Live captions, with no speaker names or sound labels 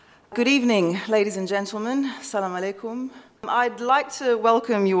Good evening, ladies and gentlemen. Assalamu alaikum. I'd like to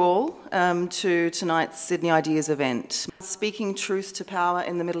welcome you all to tonight's Sydney Ideas event, Speaking Truth to Power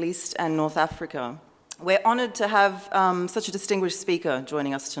in the Middle East and North Africa. We're honoured to have such a distinguished speaker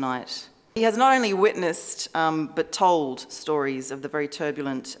joining us tonight. He has not only witnessed but told stories of the very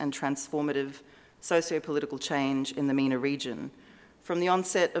turbulent and transformative socio-political change in the MENA region, from the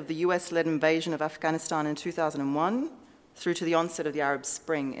onset of the US-led invasion of Afghanistan in 2001 through to the onset of the Arab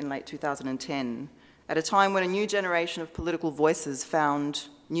Spring in late 2010, at a time when a new generation of political voices found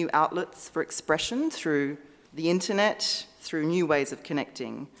new outlets for expression through the internet, through new ways of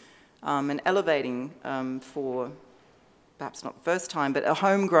connecting, and elevating for, perhaps not the first time, but a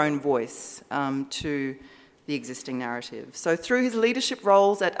homegrown voice to the existing narrative. So through his leadership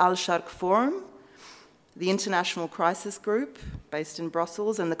roles at Al-Sharq Forum, the International Crisis Group, based in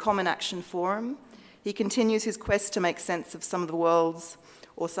Brussels, and the Common Action Forum, he continues his quest to make sense of some of the world's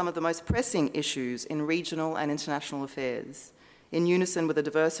or some of the most pressing issues in regional and international affairs, in unison with a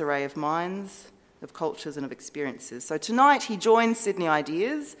diverse array of minds, of cultures, and of experiences. So tonight he joins Sydney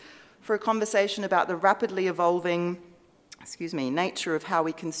Ideas for a conversation about the rapidly evolving, nature of how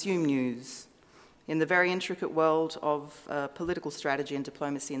we consume news in the very intricate world of political strategy and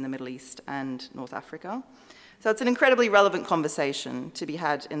diplomacy in the Middle East and North Africa. So it's an incredibly relevant conversation to be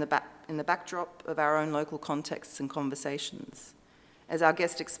had in the backdrop of our own local contexts and conversations, as our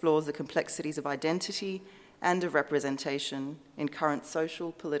guest explores the complexities of identity and of representation in current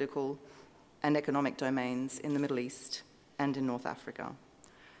social, political, and economic domains in the Middle East and in North Africa.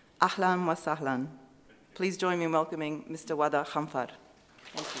 Ahlan wa sahlan. Please join me in welcoming Mr. Wadah Khanfar.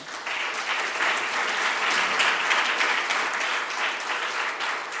 Thank you.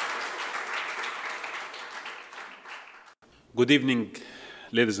 Good evening,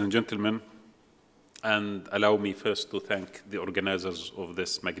 ladies and gentlemen, and allow me first to thank the organizers of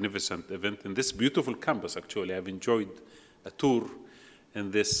this magnificent event in this beautiful campus. Actually, I've enjoyed a tour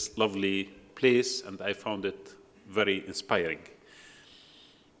in this lovely place, and I found it very inspiring.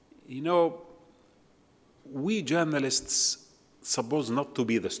 You know, we journalists supposed not to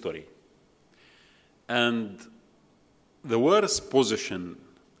be the story. And the worst position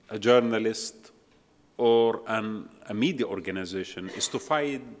a journalist or a media organization is to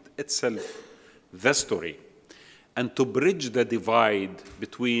find itself the story and to bridge the divide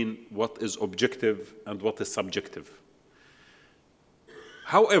between what is objective and what is subjective.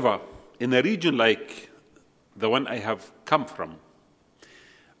 However, in a region like the one I have come from,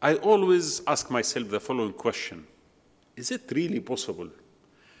 I always ask myself the following question: is it really possible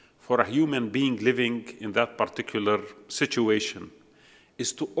for a human being living in that particular situation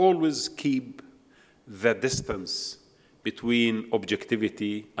is to always keep the distance between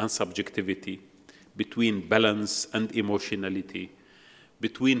objectivity and subjectivity, between balance and emotionality,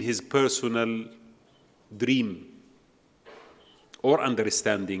 between his personal dream or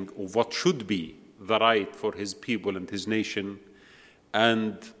understanding of what should be the right for his people and his nation,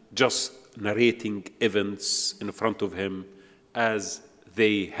 and just narrating events in front of him as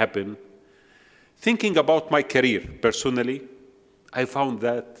they happen? Thinking about my career personally, I found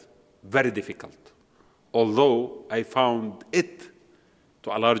that very difficult, although I found it,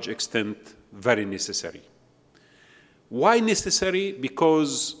 to a large extent, very necessary. Why necessary?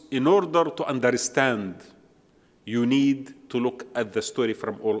 Because in order to understand, you need to look at the story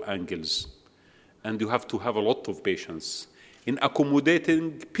from all angles. And you have to have a lot of patience in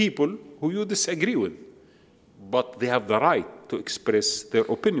accommodating people who you disagree with, but they have the right to express their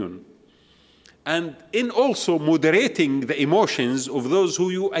opinion. And in also moderating the emotions of those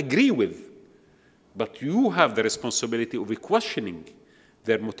who you agree with. But you have the responsibility of questioning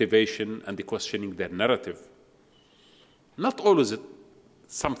their motivation and questioning their narrative. Not always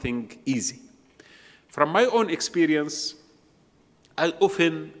something easy. From my own experience, I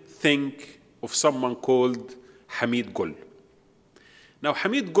often think of someone called Hamid Gul. Now,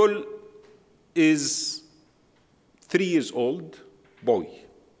 Hamid Gul is 3 years old boy.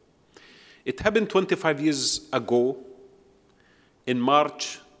 It happened 25 years ago in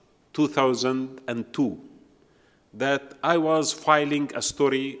March 2002 that I was filing a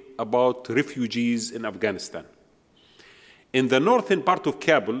story about refugees in Afghanistan. In the northern part of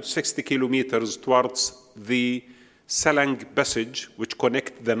Kabul, 60 kilometers towards the Salang Passage, which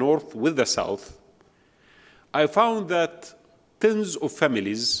connect the north with the south, I found that tens of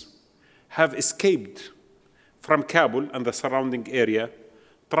families have escaped from Kabul and the surrounding area,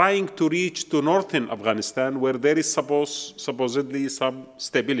 trying to reach to northern Afghanistan, where there is supposedly some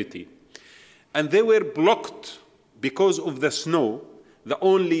stability. And they were blocked because of the snow. The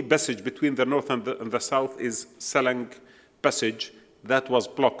only passage between the north and the south is Salang Passage, that was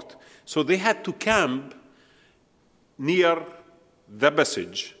blocked. So they had to camp near the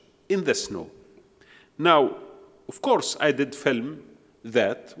passage in the snow. Now, of course, I did film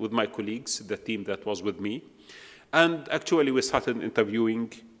that with my colleagues, the team that was with me. And actually, we started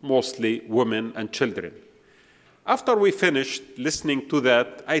interviewing mostly women and children. After we finished listening to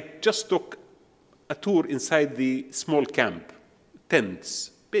that, I just took a tour inside the small camp,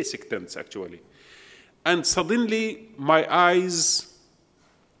 tents, basic tents actually. And suddenly my eyes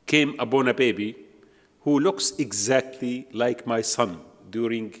came upon a baby who looks exactly like my son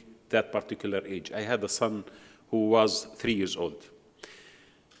during that particular age. I had a son who was 3 years old.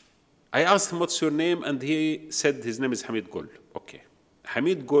 I asked him, what's your name? And he said his name is Hamid Gul. Okay.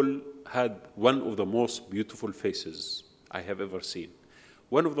 Hamid Gul had one of the most beautiful faces I have ever seen.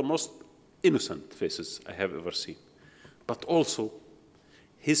 One of the most innocent faces I have ever seen. But also,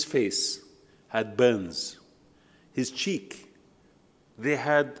 his face had burns. His cheek, they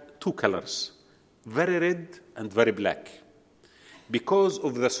had two colors, very red and very black. Because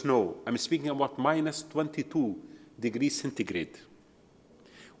of the snow, I'm speaking about minus 22 degrees centigrade,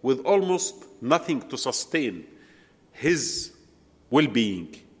 with almost nothing to sustain his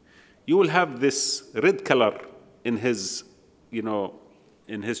well-being. You will have this red color in his,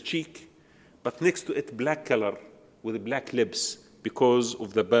 in his cheek, but next to it, black color with black lips because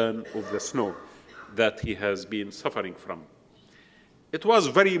of the burn of the snow that he has been suffering from. It was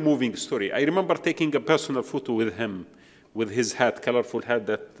a very moving story. I remember taking a personal photo with him, with his hat, colorful hat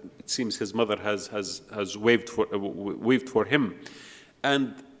that it seems his mother has waved for him.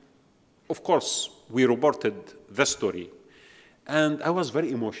 And of course, we reported the story. And I was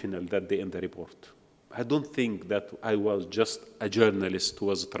very emotional that day in the report. I don't think that I was just a journalist who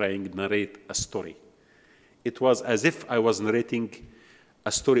was trying to narrate a story. It was as if I was narrating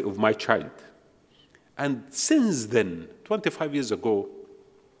a story of my child. And since then, 25 years ago,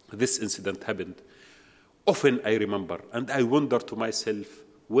 this incident happened. Often I remember, and I wonder to myself,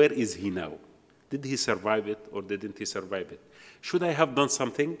 where is he now? Did he survive it or didn't he survive it? Should I have done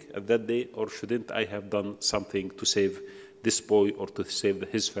something at that day or shouldn't I have done something to save this boy or to save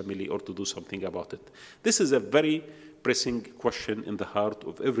his family or to do something about it? This is a very pressing question in the heart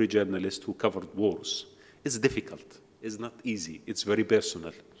of every journalist who covered wars. It's difficult. It's not easy. It's very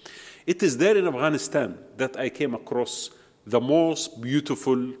personal. It is there in Afghanistan that I came across the most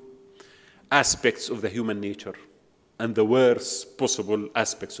beautiful aspects of the human nature and the worst possible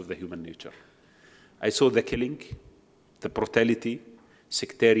aspects of the human nature. I saw the killing, the brutality,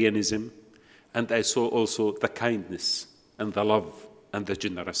 sectarianism, and I saw also the kindness and the love and the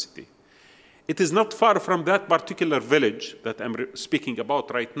generosity. It is not far from that particular village that I'm speaking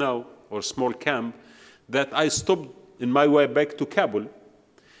about right now, or small camp, that I stopped in my way back to Kabul,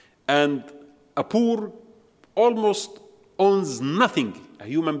 and a poor, almost owns nothing. A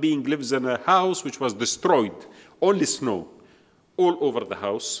human being lives in a house which was destroyed, only snow all over the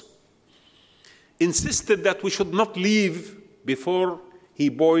house, insisted that we should not leave before he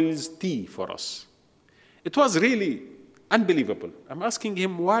boils tea for us. It was really unbelievable. I'm asking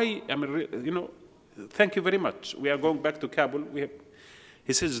him why, thank you very much. We are going back to Kabul.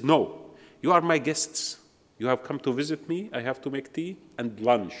 He says, no, you are my guests. You have come to visit me. I have to make tea and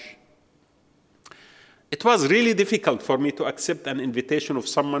lunch. It was really difficult for me to accept an invitation of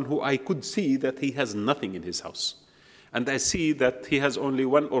someone who I could see that he has nothing in his house. And I see that he has only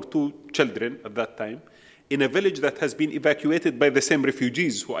 1 or 2 children at that time in a village that has been evacuated by the same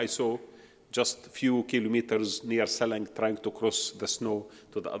refugees who I saw just a few kilometers near Salang trying to cross the snow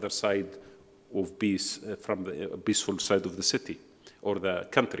to the other side of peace, from the peaceful side of the city or the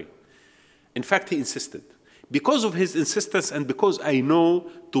country. In fact, he insisted. Because of his insistence and because I know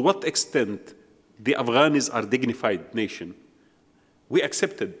to what extent the Afghanis are a dignified nation, we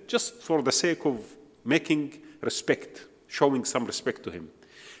accepted just for the sake of making respect, showing some respect to him.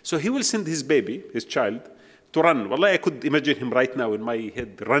 So he will send his baby, his child, to run. Wallahi, I could imagine him right now in my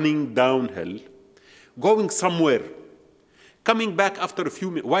head, running downhill, going somewhere, coming back after a few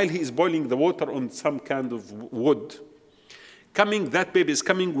minutes, while he is boiling the water on some kind of wood, that baby is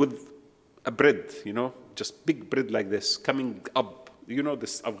coming with a bread, just big bread like this, coming up,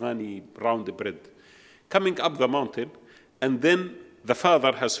 this Afghani round bread, coming up the mountain, and then the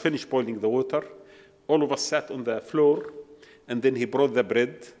father has finished boiling the water. All of us sat on the floor, and then he brought the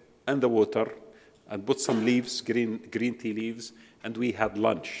bread and the water and put some leaves, green tea leaves, and we had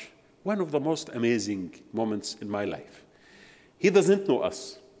lunch. One of the most amazing moments in my life. He doesn't know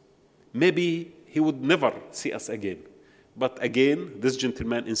us. Maybe he would never see us again. But again, this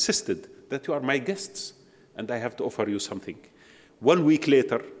gentleman insisted that you are my guests, and I have to offer you something. 1 week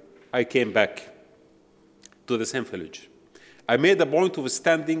later, I came back to the same village. I made a point of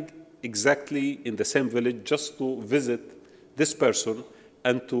standing exactly in the same village just to visit this person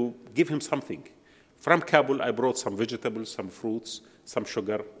and to give him something. From Kabul, I brought some vegetables, some fruits, some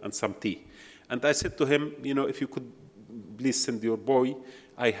sugar, and some tea. And I said to him, if you could please send your boy,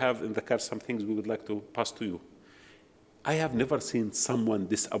 I have in the car some things we would like to pass to you. I have never seen someone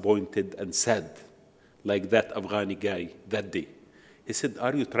disappointed and sad like that Afghani guy that day. He said,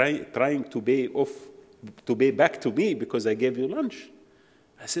 are you trying to pay back to me because I gave you lunch?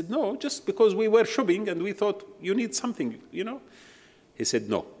 I said, no, just because we were shopping and we thought you need something, He said,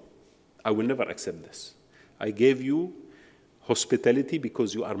 no, I will never accept this. I gave you hospitality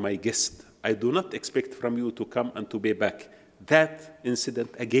because you are my guest. I do not expect from you to come and to pay back. That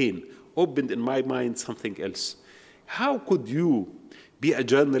incident, again, opened in my mind something else. How could you be a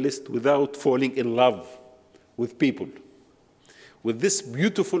journalist without falling in love with people? With this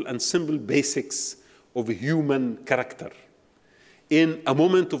beautiful and simple basics of human character. In a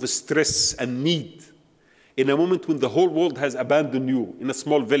moment of stress and need, in a moment when the whole world has abandoned you in a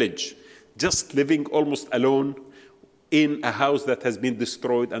small village, just living almost alone in a house that has been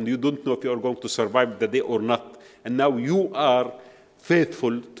destroyed and you don't know if you are going to survive the day or not. And now you are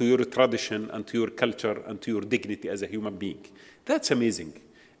faithful to your tradition and to your culture and to your dignity as a human being. That's amazing.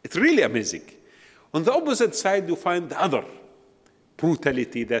 It's really amazing. On the opposite side, you find the other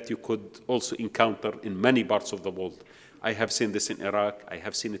brutality that you could also encounter in many parts of the world. I have seen this in Iraq. I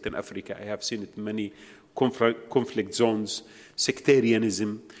have seen it in Africa. I have seen it in many conflict zones,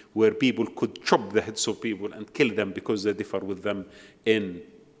 sectarianism, where people could chop the heads of people and kill them because they differ with them in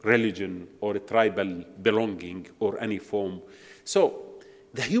religion or a tribal belonging or any form. So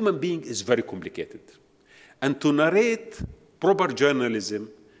the human being is very complicated. And to narrate proper journalism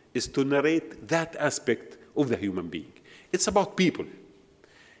is to narrate that aspect of the human being. It's about people.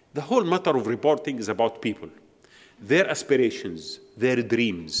 The whole matter of reporting is about people. Their aspirations, their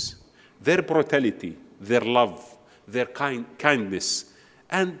dreams, their brutality, their love, their kindness,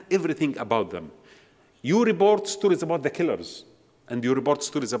 and everything about them. You report stories about the killers, and you report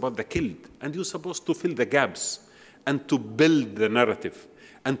stories about the killed, and you're supposed to fill the gaps and to build the narrative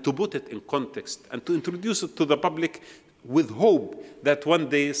and to put it in context and to introduce it to the public with hope that one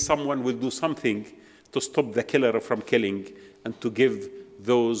day someone will do something to stop the killer from killing and to give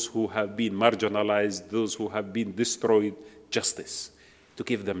those who have been marginalized, those who have been destroyed, justice, to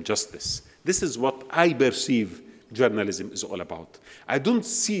give them justice. This is what I perceive journalism is all about. I don't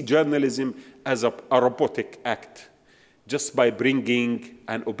see journalism as a robotic act, just by bringing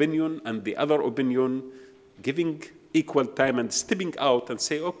an opinion and the other opinion, giving equal time and stepping out and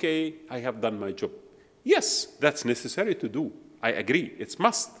say, okay, I have done my job. Yes, that's necessary to do. I agree, it's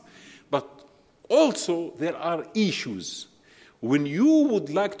must. But also there are issues. When you would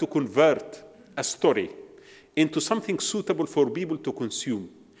like to convert a story into something suitable for people to consume,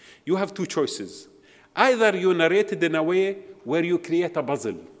 you have two choices. Either you narrate it in a way where you create a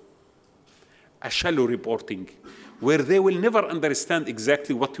puzzle, a shallow reporting, where they will never understand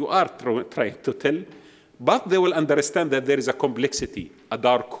exactly what you are trying to tell, but they will understand that there is a complexity, a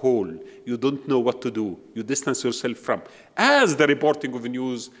dark hole. You don't know what to do. You distance yourself from. As the reporting of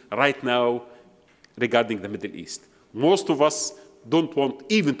news right now regarding the Middle East. Most of us don't want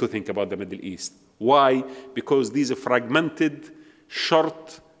even to think about the Middle East. Why? Because these fragmented,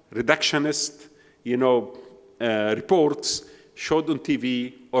 short, reductionist, reports showed on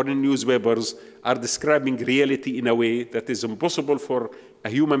TV or in newspapers are describing reality in a way that is impossible for a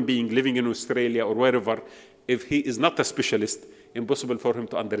human being living in Australia or wherever, if he is not a specialist, impossible for him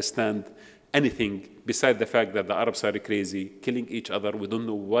to understand anything besides the fact that the Arabs are crazy, killing each other. We don't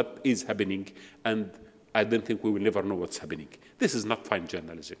know what is happening, and I don't think we will never know what's happening. This is not fine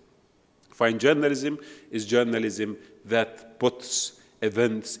journalism. Fine journalism is journalism that puts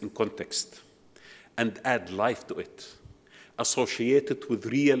events in context and add life to it, associated with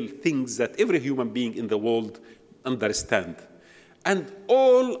real things that every human being in the world understand. And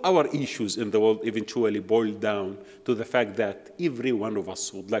all our issues in the world eventually boil down to the fact that every one of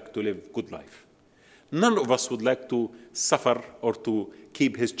us would like to live a good life. None of us would like to suffer or to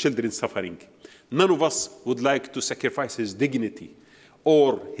keep his children suffering. None of us would like to sacrifice his dignity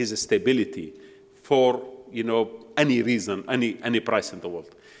or his stability for, any reason, any price in the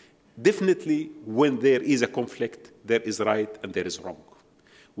world. Definitely, when there is a conflict, there is right and there is wrong.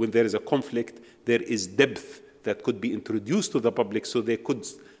 When there is a conflict, there is depth that could be introduced to the public so they could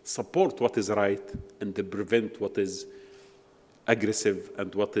support what is right and prevent what is aggressive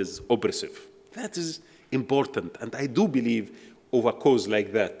and what is oppressive. That is important, and I do believe of a cause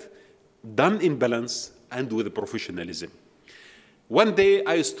like that, done in balance and with professionalism. One day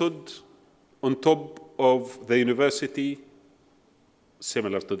I stood on top of the university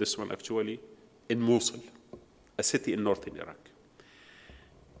similar to this one actually, in Mosul, a city in northern Iraq.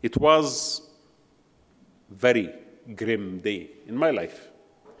 It was a very grim day in my life.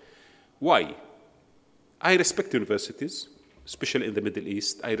 Why? I respect universities, especially in the Middle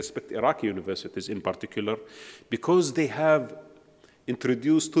East. I respect Iraqi universities in particular, because they have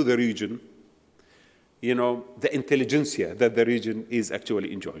introduced to the region, the intelligentsia that the region is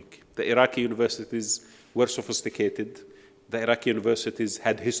actually enjoying. The Iraqi universities were sophisticated. The Iraqi universities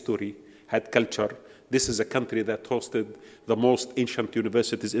had history, had culture. This is a country that hosted the most ancient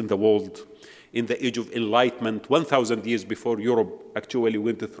universities in the world in the Age of Enlightenment, 1,000 years before Europe actually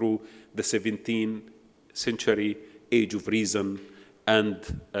went through the 17th century Age of Reason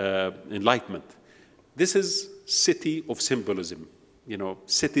and Enlightenment. This is city of symbolism,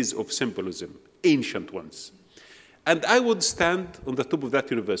 cities of symbolism, ancient ones. And I would stand on the top of that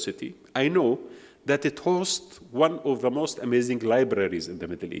university. I know that it hosts one of the most amazing libraries in the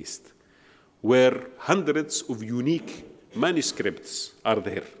Middle East, where hundreds of unique manuscripts are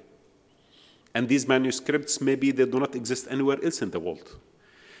there. And these manuscripts, maybe they do not exist anywhere else in the world.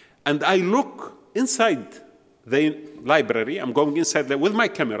 And I look inside the library, I'm going inside there with my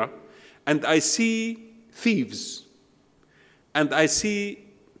camera, and I see thieves, and I see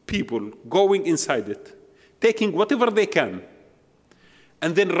people going inside it, taking whatever they can,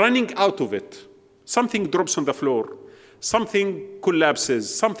 and then running out of it. Something drops on the floor, something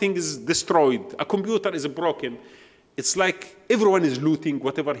collapses, something is destroyed, a computer is broken. It's like everyone is looting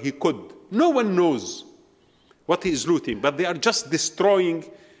whatever he could. No one knows what he is looting, but they are just destroying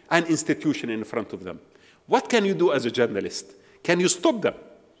an institution in front of them. What can you do as a journalist? Can you stop them?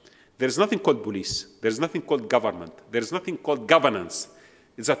 There is nothing called police. There is nothing called government. There is nothing called governance.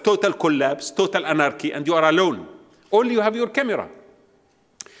 It's a total collapse, total anarchy, and you are alone. Only you have your camera.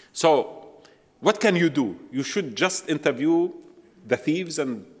 So what can you do? You should just interview the thieves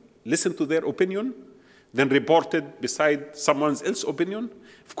and listen to their opinion, then report it beside someone else's opinion?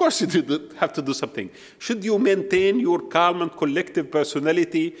 Of course you have to do something. Should you maintain your calm and collective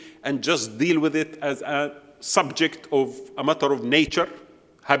personality and just deal with it as a subject of a matter of nature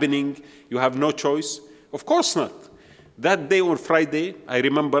happening? You have no choice? Of course not. That day on Friday, I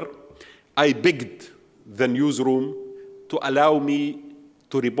remember I begged the newsroom to allow me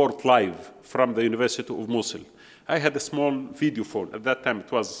to report live from the University of Mosul. I had a small video phone. At that time,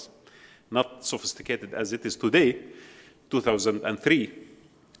 it was not sophisticated as it is today, 2003.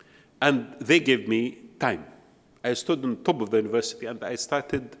 And they gave me time. I stood on top of the university and I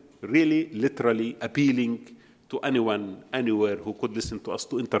started really, literally appealing to anyone, anywhere who could listen to us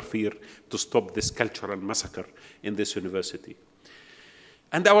to interfere, to stop this cultural massacre in this university.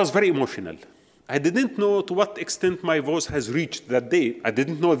 And I was very emotional. I didn't know to what extent my voice has reached that day. I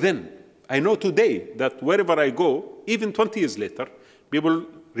didn't know then. I know today that wherever I go, even 20 years later, people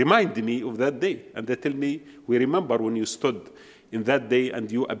remind me of that day. And they tell me, we remember when you stood in that day and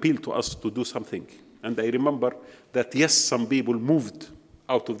you appealed to us to do something. And I remember that, yes, some people moved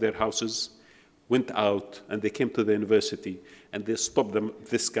out of their houses, went out, and they came to the university, and they stopped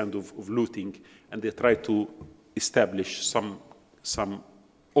this kind of looting, and they tried to establish some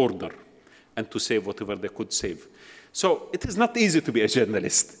order and to save whatever they could save. So it is not easy to be a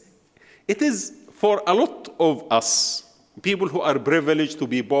journalist. It is for a lot of us, people who are privileged to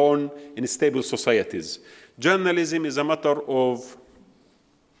be born in stable societies. Journalism is a matter of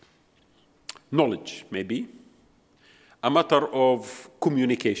knowledge, maybe, a matter of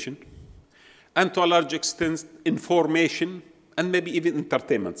communication, and to a large extent, information, and maybe even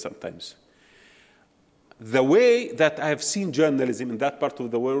entertainment sometimes. The way that I have seen journalism in that part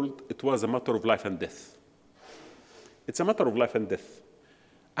of the world, it was a matter of life and death. It's a matter of life and death.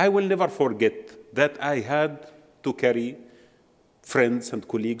 I will never forget that I had to carry friends and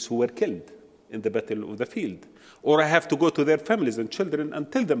colleagues who were killed in the battle of the field. Or I have to go to their families and children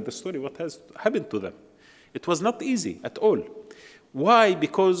and tell them the story, what has happened to them. It was not easy at all. Why?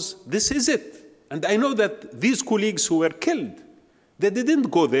 Because this is it. And I know that these colleagues who were killed, they didn't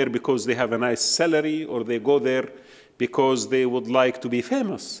go there because they have a nice salary or they go there because they would like to be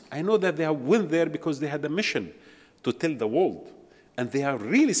famous. I know that they went there because they had a mission to tell the world. And they are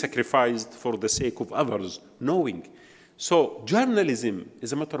really sacrificed for the sake of others knowing. So journalism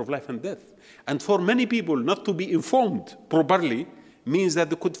is a matter of life and death. And for many people, not to be informed properly means that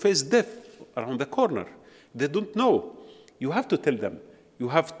they could face death around the corner. They don't know. You have to tell them.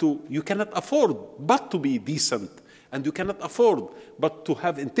 You cannot afford but to be decent. And you cannot afford but to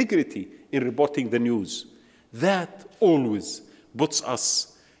have integrity in reporting the news. That always puts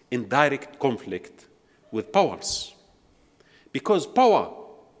us in direct conflict with powers. Because power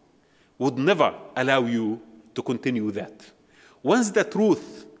would never allow you to continue that. Once the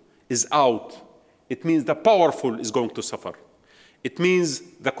truth is out, it means the powerful is going to suffer. It means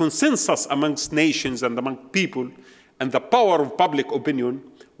the consensus amongst nations and among people and the power of public opinion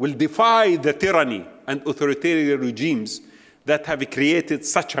will defy the tyranny and authoritarian regimes that have created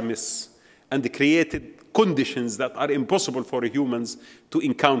such a mess and created conditions that are impossible for humans to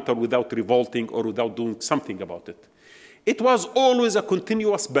encounter without revolting or without doing something about it. It was always a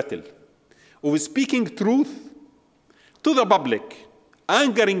continuous battle of speaking truth to the public,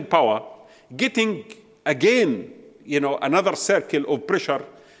 angering power, getting again, another circle of pressure,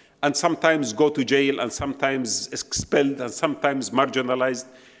 and sometimes go to jail, and sometimes expelled, and sometimes marginalized,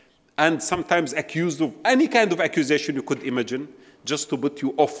 and sometimes accused of any kind of accusation you could imagine, just to put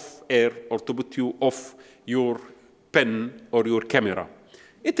you off air or to put you off your pen or your camera.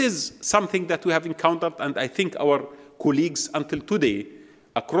 It is something that we have encountered, and I think our colleagues until today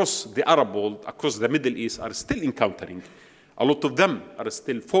across the Arab world, across the Middle East, are still encountering. A lot of them are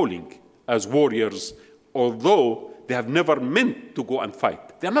still falling as warriors, although they have never meant to go and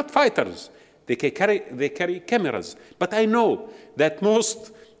fight. They are not fighters. They carry cameras. But I know that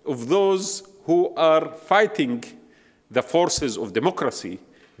most of those who are fighting the forces of democracy,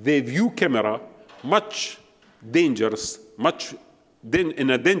 they view camera much dangerous, in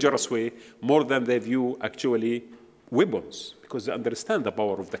a dangerous way, more than they view actually weapons, because they understand the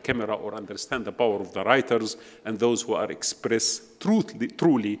power of the camera or understand the power of the writers and those who are express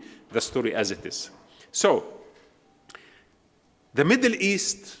truly the story as it is. So, the Middle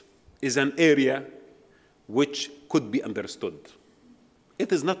East is an area which could be understood.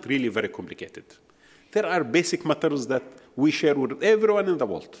 It is not really very complicated. There are basic matters that we share with everyone in the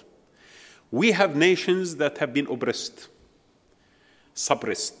world. We have nations that have been oppressed,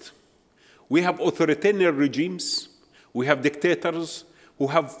 suppressed. We have authoritarian regimes. We have dictators who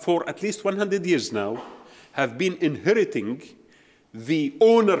have, for at least 100 years now, have been inheriting the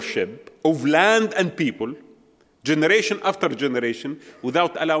ownership of land and people, generation after generation,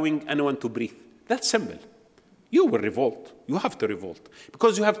 without allowing anyone to breathe. That's simple. You will revolt. You have to revolt.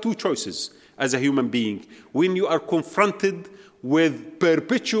 Because you have two choices as a human being when you are confronted with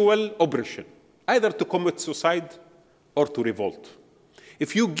perpetual oppression, either to commit suicide or to revolt.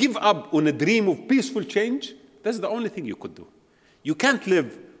 If you give up on a dream of peaceful change, that's the only thing you could do. You can't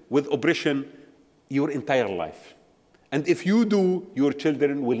live with oppression your entire life. And if you do, your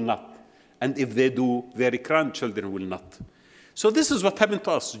children will not. And if they do, their grandchildren will not. So this is what happened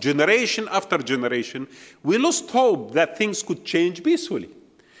to us. Generation after generation, we lost hope that things could change peacefully.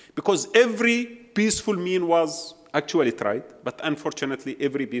 Because every peaceful mean was actually tried, but unfortunately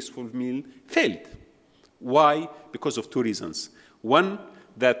every peaceful mean failed. Why? Because of two reasons. One,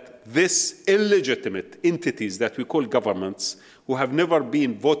 that these illegitimate entities that we call governments, who have never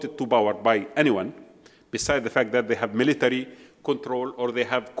been voted to power by anyone, besides the fact that they have military control or they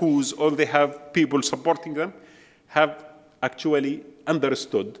have coups or they have people supporting them, have actually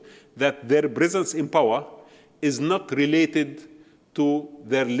understood that their presence in power is not related to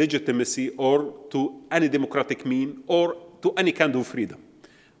their legitimacy or to any democratic mean or to any kind of freedom,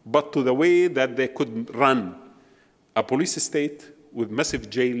 but to the way that they could run a police state with massive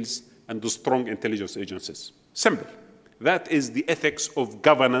jails and strong intelligence agencies. Simple. That is the ethics of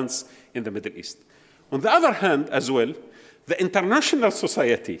governance in the Middle East. On the other hand, as well, the international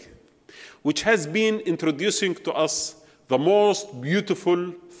society, which has been introducing to us the most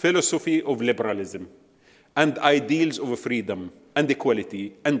beautiful philosophy of liberalism and ideals of freedom and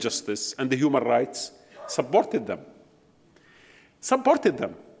equality and justice and the human rights, supported them. Supported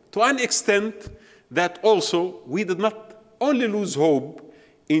them to an extent that also we did not only lose hope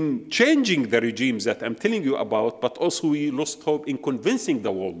in changing the regimes that I'm telling you about, but also we lost hope in convincing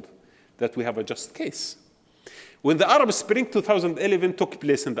the world that we have a just case. When the Arab Spring 2011 took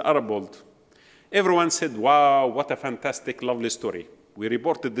place in the Arab world, everyone said, wow, what a fantastic, lovely story. We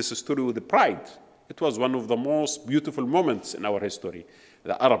reported this story with pride. It was one of the most beautiful moments in our history,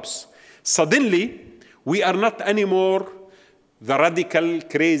 the Arabs. Suddenly, we are not anymore the radical,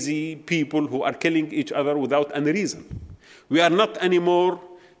 crazy people who are killing each other without any reason. We are not anymore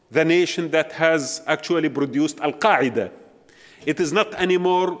the nation that has actually produced Al-Qaeda. It is not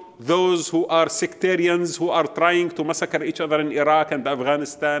anymore those who are sectarians who are trying to massacre each other in Iraq and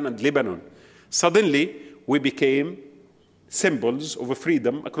Afghanistan and Lebanon. Suddenly, we became symbols of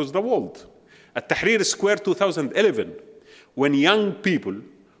freedom across the world. At Tahrir Square 2011, when young people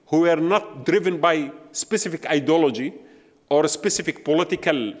who were not driven by specific ideology or a specific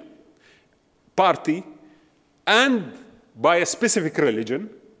political party and by a specific religion,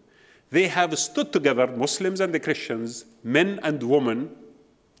 they have stood together, Muslims and the Christians, men and women,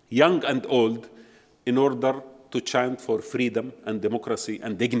 young and old, in order to chant for freedom and democracy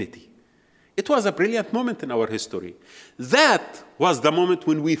and dignity. It was a brilliant moment in our history. That was the moment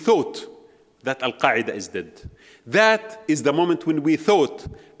when we thought that Al-Qaeda is dead. That is the moment when we thought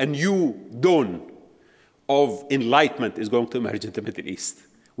a new dawn of enlightenment is going to emerge in the Middle East.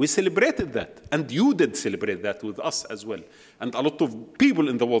 We celebrated that, and you did celebrate that with us as well. And a lot of people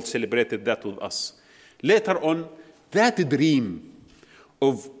in the world celebrated that with us. Later on, that dream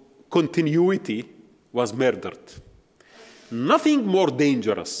of continuity was murdered. Nothing more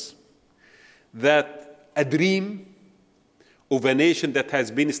dangerous than a dream of a nation that has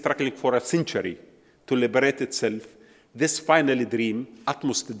been struggling for a century to liberate itself. This final dream,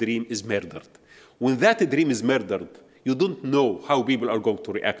 utmost dream, is murdered. When that dream is murdered, you don't know how people are going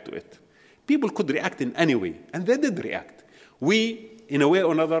to react to it. People could react in any way, and they did react. We, in a way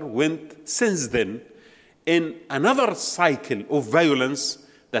or another, went since then in another cycle of violence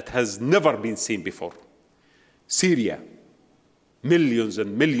that has never been seen before. Syria, millions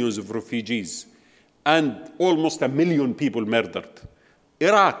and millions of refugees, and almost 1 million people murdered.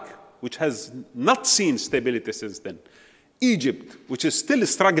 Iraq, which has not seen stability since then. Egypt, which is still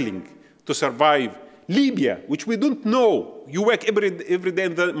struggling to survive. Libya, which we don't know. You wake every day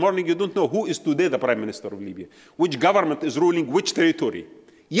in the morning, you don't know who is today the prime minister of Libya, which government is ruling which territory.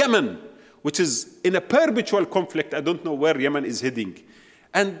 Yemen, which is in a perpetual conflict. I don't know where Yemen is heading.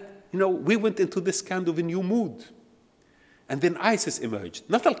 And, we went into this kind of a new mood. And then ISIS emerged.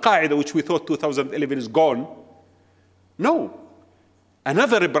 Not Al-Qaeda, which we thought 2011 is gone. No.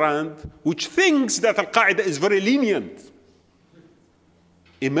 Another brand, which thinks that Al-Qaeda is very lenient,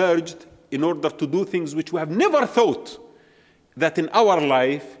 emerged in order to do things which we have never thought that in our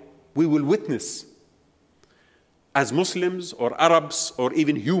life we will witness as Muslims or Arabs or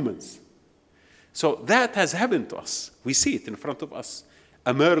even humans. So that has happened to us. We see it in front of us,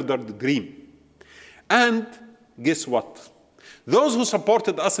 a murdered dream. And guess what? Those who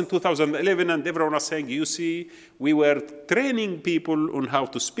supported us in 2011, and everyone was saying, you see, we were training people on how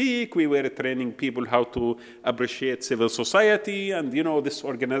to speak, we were training people how to appreciate civil society, and this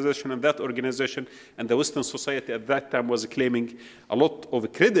organization and that organization, and the Western society at that time was claiming a lot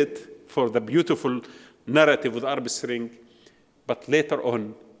of credit for the beautiful narrative with Arab Spring. But later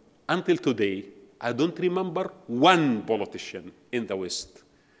on, until today, I don't remember one politician in the West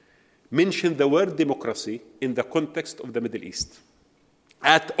mention the word democracy in the context of the Middle East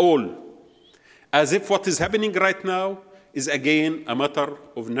at all. As if what is happening right now is again a matter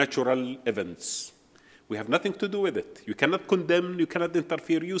of natural events. We have nothing to do with it. You cannot condemn, you cannot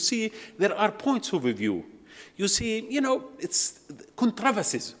interfere. You see, there are points of view. You see, it's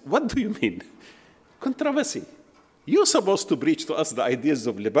controversies. What do you mean? Controversy. You're supposed to preach to us the ideas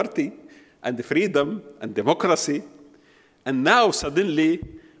of liberty and freedom and democracy, and now suddenly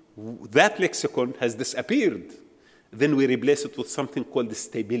that lexicon has disappeared. Then we replace it with something called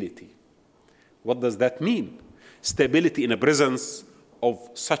stability. What does that mean? Stability in the presence of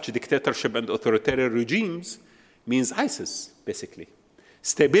such dictatorship and authoritarian regimes means ISIS, basically.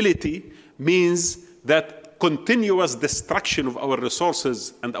 Stability means that continuous destruction of our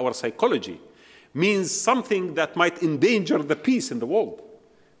resources and our psychology means something that might endanger the peace in the world.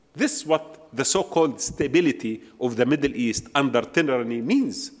 This is what the so-called stability of the Middle East under tyranny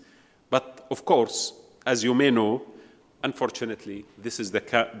means. But of course, as you may know, unfortunately, this is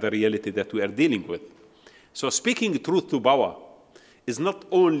the reality that we are dealing with. So speaking truth to power is not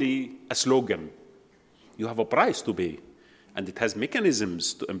only a slogan. You have a price to pay, and it has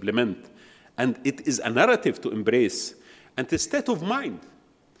mechanisms to implement, and it is a narrative to embrace, and a state of mind.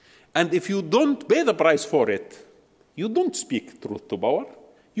 And if you don't pay the price for it, you don't speak truth to power.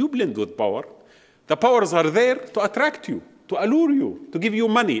 You blend with power. The powers are there to attract you, to allure you, to give you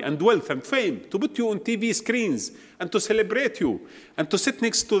money and wealth and fame, to put you on TV screens and to celebrate you and to sit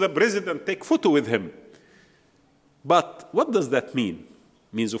next to the president, take photo with him. But what does that mean?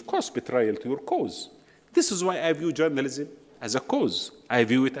 It means, of course, betrayal to your cause. This is why I view journalism as a cause. I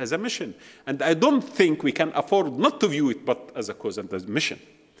view it as a mission. And I don't think we can afford not to view it but as a cause and as a mission.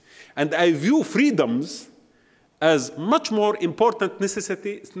 And I view freedoms as much more important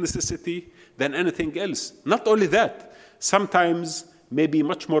necessity than anything else. Not only that, sometimes may be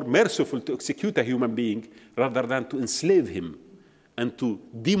much more merciful to execute a human being rather than to enslave him and to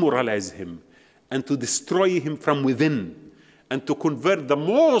demoralize him and to destroy him from within and to convert the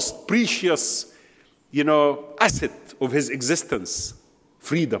most precious, asset of his existence,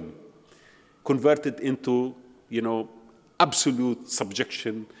 freedom, convert it into, absolute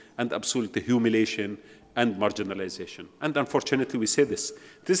subjection and absolute humiliation and marginalization. And unfortunately, we say this.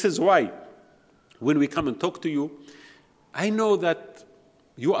 This is why when we come and talk to you, I know that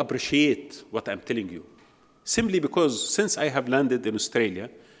you appreciate what I'm telling you. simply because since I have landed in Australia,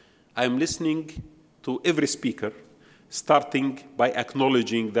 I am listening to every speaker, starting by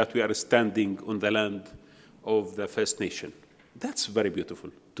acknowledging that we are standing on the land of the First Nation. That's very beautiful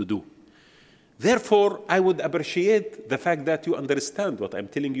to do. Therefore, I would appreciate the fact that you understand what I'm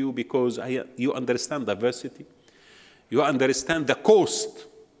telling you, because you understand diversity. You understand the cost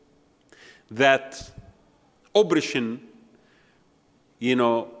that oppression,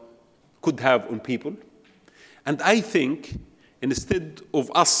 could have on people. And I think instead of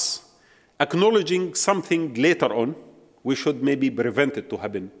us acknowledging something later on, we should maybe prevent it to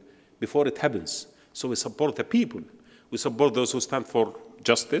happen before it happens. So we support the people. We support those who stand for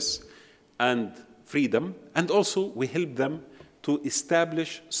justice and freedom, and also we help them to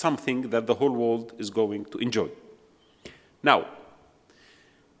establish something that the whole world is going to enjoy. Now,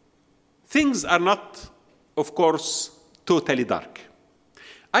 things are not, of course, totally dark.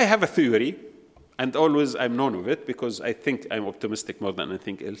 I have a theory, and always I'm known of it because I think I'm optimistic more than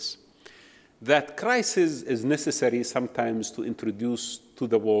anything else, that crisis is necessary sometimes to introduce to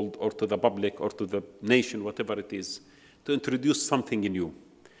the world or to the public or to the nation, whatever it is, to introduce something new,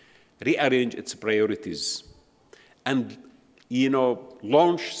 rearrange its priorities, and,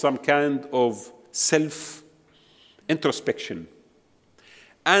 launch some kind of self-introspection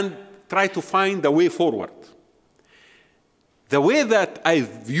and try to find a way forward. The way that I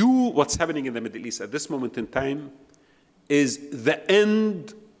view what's happening in the Middle East at this moment in time is the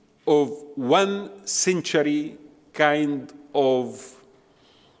end of 1 century kind of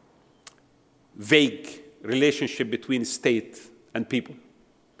vague relationship between state and people.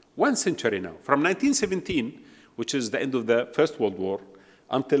 1 century now. From 1917, which is the end of the First World War,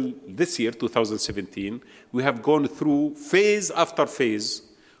 until this year, 2017, we have gone through phase after phase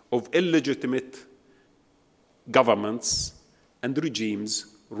of illegitimate governments and regimes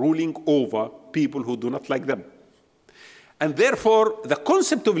ruling over people who do not like them. And therefore, the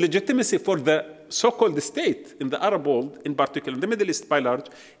concept of legitimacy for the so-called state in the Arab world, in particular, in the Middle East by large,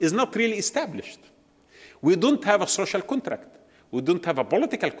 is not really established. We don't have a social contract. We don't have a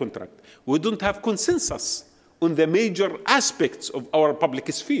political contract. We don't have consensus on the major aspects of our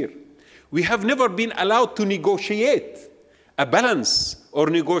public sphere. We have never been allowed to negotiate a balance or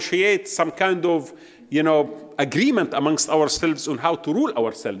negotiate some kind of agreement amongst ourselves on how to rule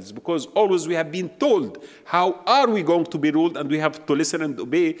ourselves, because always we have been told how are we going to be ruled, and we have to listen and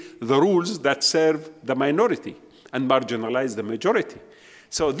obey the rules that serve the minority and marginalize the majority.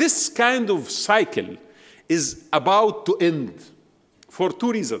 So this kind of cycle is about to end for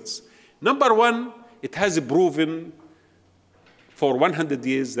 2 reasons. Number one, it has proven for 100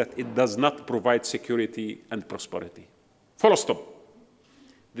 years that it does not provide security and prosperity. Full stop.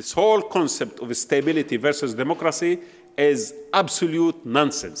 This whole concept of stability versus democracy is absolute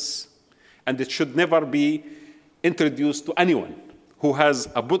nonsense. And it should never be introduced to anyone who has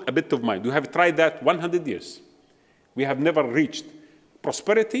a bit of mind. We have tried that 100 years. We have never reached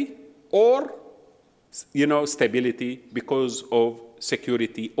prosperity or stability because of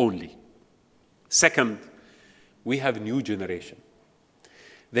security only. Second, we have new generation.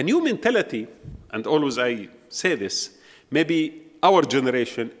 The new mentality, and always I say this, maybe our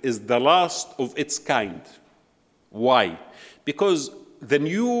generation is the last of its kind. Why? Because the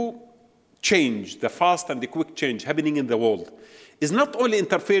new change, the fast and the quick change happening in the world, is not only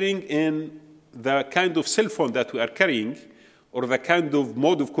interfering in the kind of cell phone that we are carrying or the kind of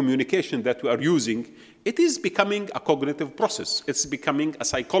mode of communication that we are using. It is becoming a cognitive process. It's becoming a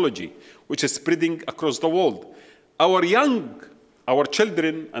psychology which is spreading across the world. Our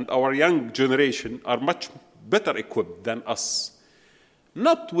children and our young generation are much better equipped than us.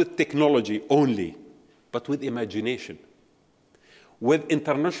 Not with technology only, but with imagination, with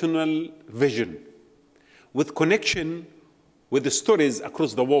international vision, with connection with the stories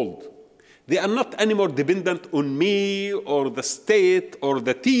across the world. They are not anymore dependent on me or the state or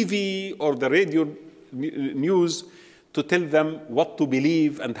the TV or the radio news to tell them what to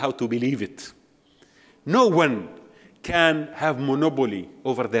believe and how to believe it. No one can have monopoly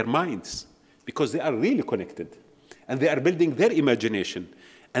over their minds because they are really connected. And they are building their imagination,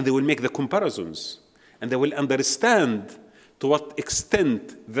 and they will make the comparisons, and they will understand to what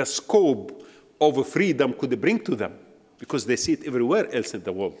extent the scope of freedom could bring to them, because they see it everywhere else in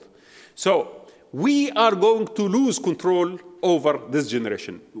the world. So we are going to lose control over this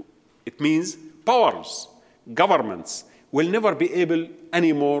generation. It means powers, governments will never be able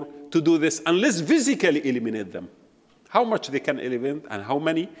anymore to do this unless physically eliminate them. How much they can eliminate and how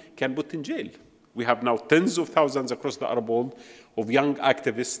many can put in jail. We have now tens of thousands across the Arab world of young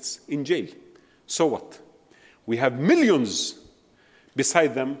activists in jail. So what? We have millions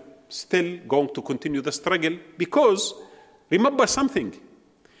beside them still going to continue the struggle because, remember something,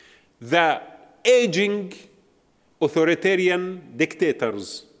 the aging authoritarian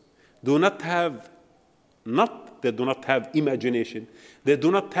dictators do not have imagination. They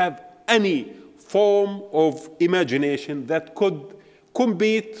do not have any form of imagination that could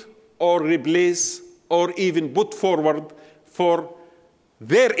compete or replace or even put forward for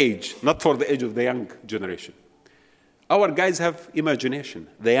their age, not for the age of the young generation. Our guys have imagination.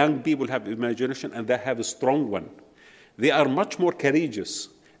 The young people have imagination, and they have a strong one. They are much more courageous,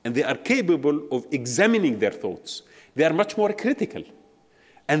 and they are capable of examining their thoughts. They are much more critical,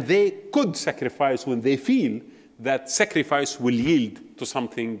 and they could sacrifice when they feel that sacrifice will yield to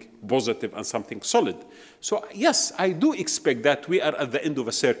something positive and something solid. So yes, I do expect that we are at the end of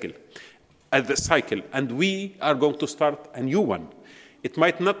a cycle, and we are going to start a new one. It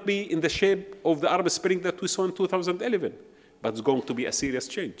might not be in the shape of the Arab Spring that we saw in 2011, but it's going to be a serious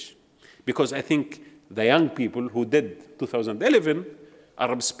change. Because I think the young people who did 2011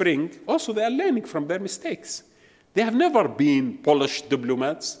 Arab Spring, also they are learning from their mistakes. They have never been polished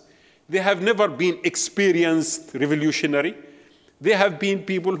diplomats. They have never been experienced revolutionary. They have been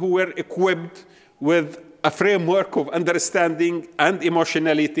people who were equipped with a framework of understanding and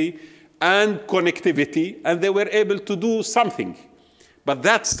emotionality and connectivity, and they were able to do something. But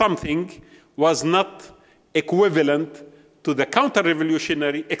that something was not equivalent to the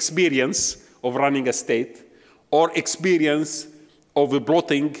counter-revolutionary experience of running a state or experience of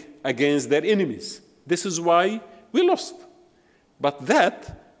plotting against their enemies. This is why we lost. But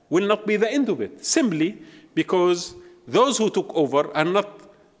that will not be the end of it, simply because those who took over are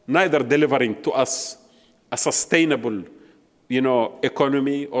neither delivering to us a sustainable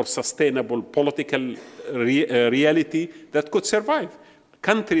economy or sustainable political reality that could survive.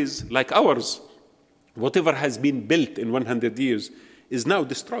 Countries like ours, whatever has been built in 100 years is now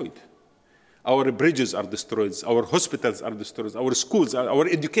destroyed. Our bridges are destroyed, our hospitals are destroyed, our schools, our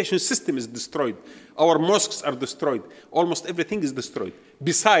education system is destroyed, our mosques are destroyed, almost everything is destroyed,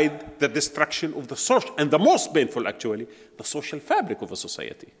 beside the destruction of the social, and the most painful actually, the social fabric of a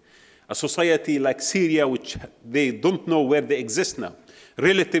society. A society like Syria, which they don't know where they exist now,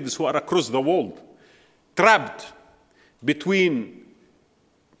 relatives who are across the world, trapped between,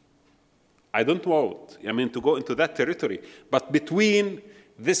 I don't want, to go into that territory, but between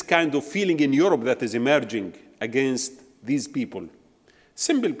this kind of feeling in Europe that is emerging against these people,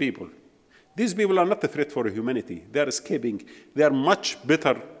 simple people. These people are not a threat for humanity. They are escaping. They are much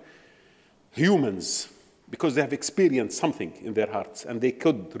better humans because they have experienced something in their hearts and they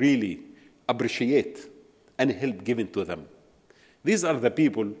could really appreciate any help given to them. These are the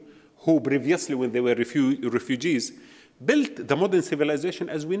people who previously, when they were refugees, built the modern civilization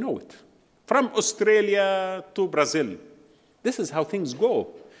as we know it. From Australia to Brazil. This is how things go.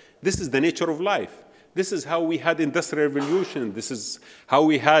 This is the nature of life. This is how we had industrial revolution. This is how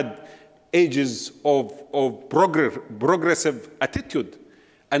we had ages of progressive attitude.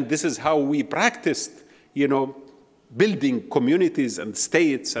 And this is how we practiced, building communities and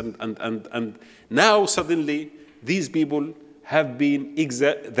states. And now suddenly these people have been,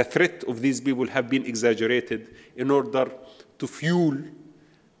 the threat of these people have been exaggerated in order to fuel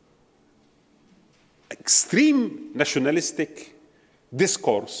extreme nationalistic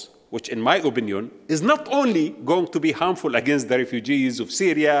discourse, which in my opinion is not only going to be harmful against the refugees of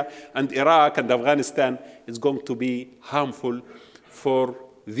Syria and Iraq and Afghanistan, it's going to be harmful for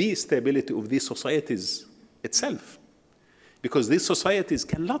the stability of these societies itself. Because these societies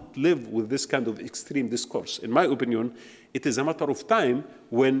cannot live with this kind of extreme discourse. In my opinion, it is a matter of time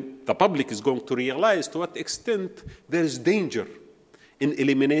when the public is going to realize to what extent there is danger in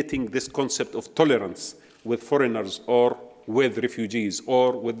eliminating this concept of tolerance with foreigners or with refugees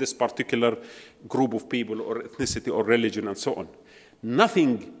or with this particular group of people or ethnicity or religion and so on.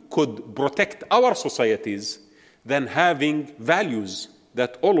 Nothing could protect our societies than having values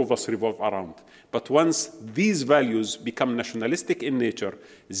that all of us revolve around. But once these values become nationalistic in nature,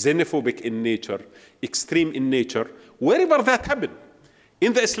 xenophobic in nature, extreme in nature, wherever that happens,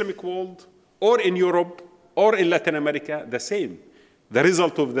 in the Islamic world or in Europe or in Latin America, the same. The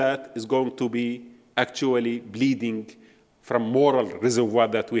result of that is going to be actually bleeding from moral reservoir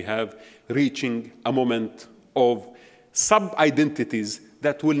that we have, reaching a moment of sub-identities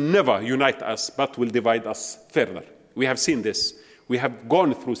that will never unite us, but will divide us further. We have seen this. We have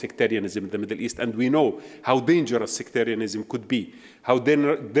gone through sectarianism in the Middle East, and we know how dangerous sectarianism could be, how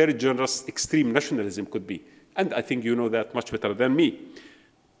dangerous extreme nationalism could be. And I think you know that much better than me.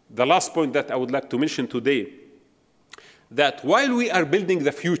 The last point that I would like to mention today, that while we are building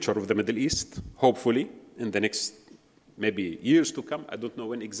the future of the Middle East, hopefully, in the next maybe years to come. I don't know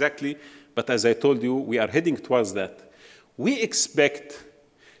when exactly, but as I told you, we are heading towards that. We expect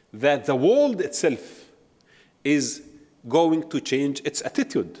that the world itself is going to change its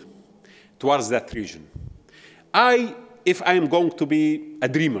attitude towards that region. If I am going to be a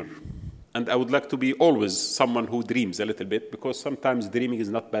dreamer, and I would like to be always someone who dreams a little bit, because sometimes dreaming is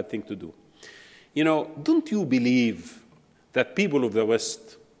not a bad thing to do. Don't you believe that people of the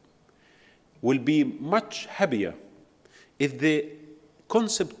West will be much happier if the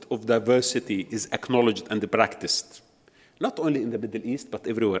concept of diversity is acknowledged and practiced, not only in the Middle East, but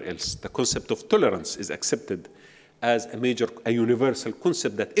everywhere else? The concept of tolerance is accepted as a universal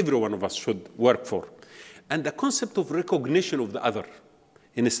concept that every one of us should work for. And the concept of recognition of the other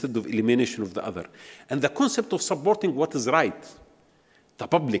instead of elimination of the other. And the concept of supporting what is right. The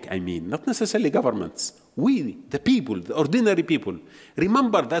public, not necessarily governments. We, the people, the ordinary people.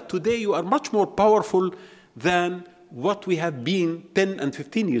 Remember that today you are much more powerful than what we have been 10 and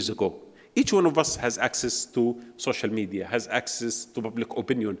 15 years ago. Each one of us has access to social media, has access to public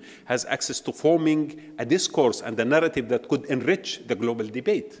opinion, has access to forming a discourse and a narrative that could enrich the global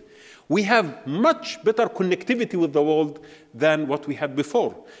debate. We have much better connectivity with the world than what we had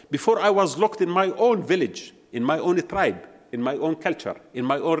before. Before, I was locked in my own village, in my own tribe, in my own culture, in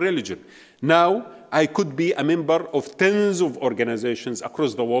my own religion. Now, I could be a member of tens of organizations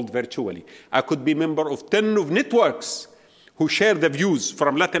across the world virtually. I could be a member of 10 of networks who share the views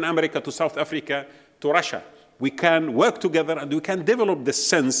from Latin America to South Africa to Russia. We can work together and we can develop the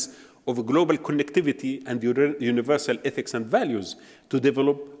sense of global connectivity and universal ethics and values to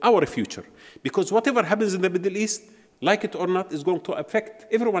develop our future. Because whatever happens in the Middle East, like it or not, is going to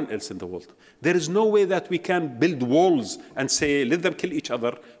affect everyone else in the world. There is no way that we can build walls and say, let them kill each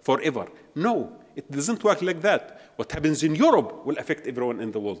other forever. No, it doesn't work like that. What happens in Europe will affect everyone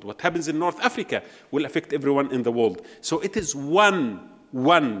in the world. What happens in North Africa will affect everyone in the world. So it is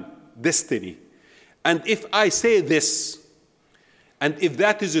one destiny. And if I say this, and if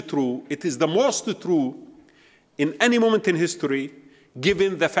that is true, it is the most true in any moment in history,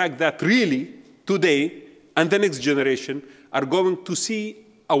 given the fact that really today and the next generation are going to see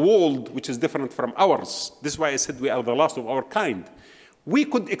a world which is different from ours. This is why I said we are the last of our kind. We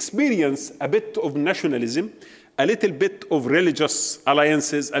could experience a bit of nationalism, a little bit of religious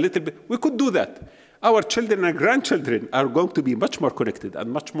alliances, a little bit. We could do that. Our children and grandchildren are going to be much more connected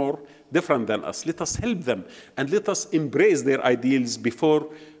and much more different than us. Let us help them and let us embrace their ideals before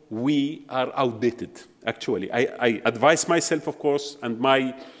we are outdated, actually. I advise myself, of course, and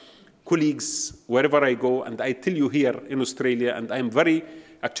my colleagues wherever I go, and I tell you here in Australia, and I'm very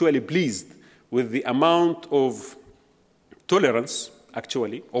actually pleased with the amount of tolerance,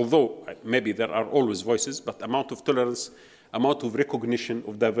 actually, although maybe there are always voices, but amount of tolerance, amount of recognition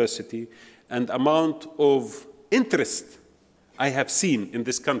of diversity, and amount of interest I have seen in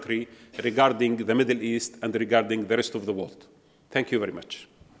this country regarding the Middle East and regarding the rest of the world. Thank you very much.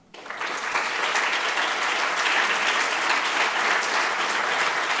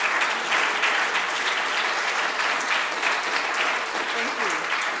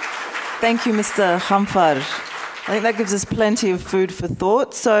 Thank you, Mr. Khanfar. I think that gives us plenty of food for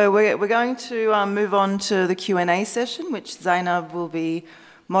thought. So we're going to move on to the Q&A session, which Zainab will be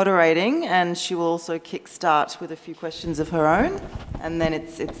moderating, and she will also kickstart with a few questions of her own, and then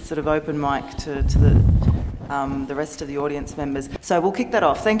it's sort of open mic to the rest of the audience members. So we'll kick that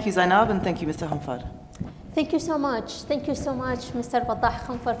off. Thank you, Zainab, and thank you, Mr. Khanfar. Thank you so much. Thank you so much, Mr. Wadah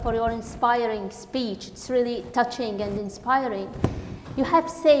Khanfar, for your inspiring speech. It's really touching and inspiring. You have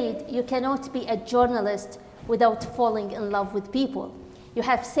said you cannot be a journalist without falling in love with people. You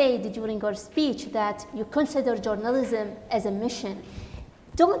have said during your speech that you consider journalism as a mission.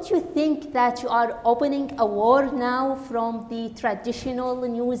 Don't you think that you are opening a war now from the traditional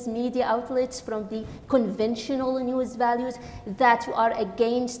news media outlets, from the conventional news values, that you are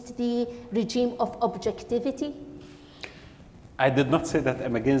against the regime of objectivity? I did not say that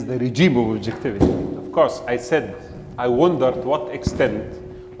I'm against the regime of objectivity. Of course, I said I wonder to what extent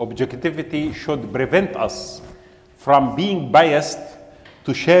objectivity should prevent us from being biased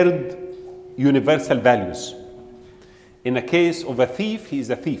to shared universal values. In a case of a thief, he is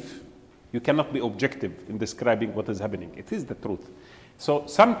a thief. You cannot be objective in describing what is happening. It is the truth. So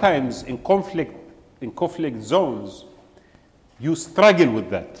sometimes in conflict zones, you struggle with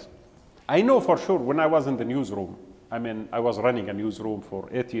that. I know for sure when I was in the newsroom, I was running a newsroom for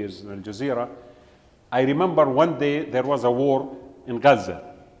 8 years in Al Jazeera. I remember one day there was a war in Gaza.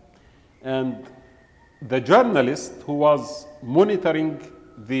 And the journalist who was monitoring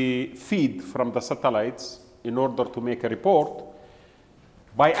the feed from the satellites in order to make a report,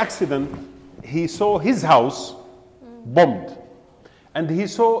 by accident, he saw his house bombed. And he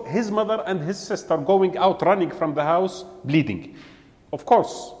saw his mother and his sister going out running from the house bleeding. Of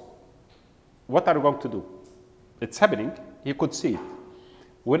course, what are you going to do? It's happening. He could see it.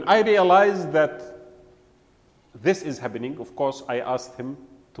 When I realized that this is happening, of course, I asked him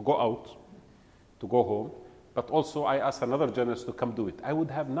to go out, to go home, but also I asked another journalist to come do it. I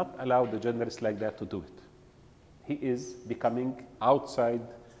would have not allowed a journalist like that to do it. He is becoming outside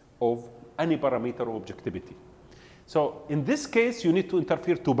of any parameter of objectivity. So in this case, you need to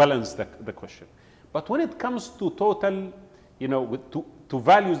interfere to balance the question. But when it comes to total, to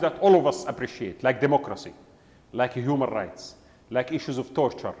values that all of us appreciate, like democracy, like human rights, like issues of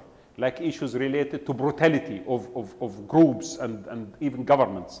torture, like issues related to brutality of groups and even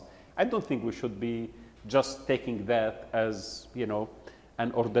governments, I don't think we should be just taking that as,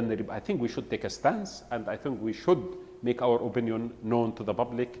 an ordinary. I think we should take a stance, and I think we should make our opinion known to the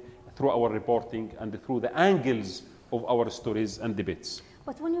public through our reporting and through the angles of our stories and debates.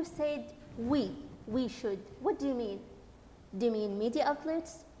 But when you said we should, what do you mean? Do you mean media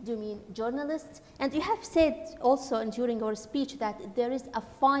outlets? Do you mean journalists? And you have said also during your speech that there is a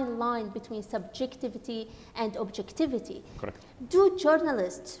fine line between subjectivity and objectivity. Correct. Do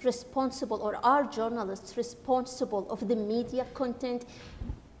journalists responsible, or are journalists responsible of the media content?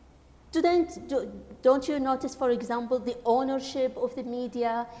 Don't you notice, for example, the ownership of the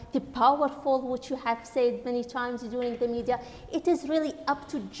media, the powerful, which you have said many times during the media? It is really up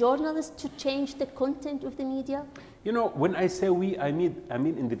to journalists to change the content of the media? When I say we, I mean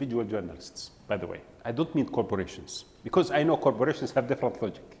individual journalists, by the way. I don't mean corporations, because I know corporations have different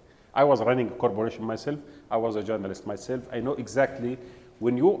logic. I was running a corporation myself. I was a journalist myself. I know exactly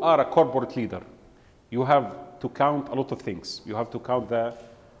when you are a corporate leader, you have to count a lot of things. You have to count the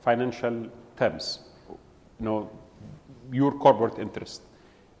financial terms, your corporate interest,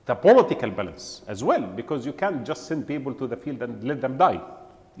 the political balance as well, because you can't just send people to the field and let them die.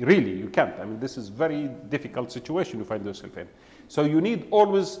 Really, you can't. I mean, this is very difficult situation you find yourself in. So you need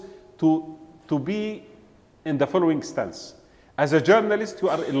always to be in the following stance. As a journalist, you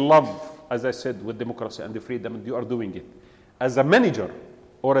are in love, as I said, with democracy and the freedom, and you are doing it. As a manager,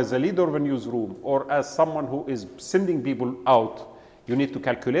 or as a leader of a newsroom, or as someone who is sending people out, you need to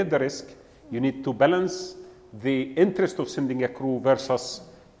calculate the risk. You need to balance the interest of sending a crew versus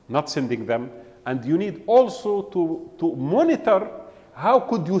not sending them. And you need also to monitor how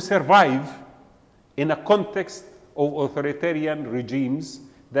could you survive in a context of authoritarian regimes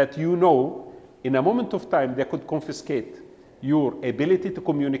that in a moment of time they could confiscate your ability to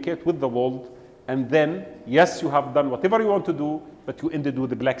communicate with the world, and then, yes, you have done whatever you want to do, but you ended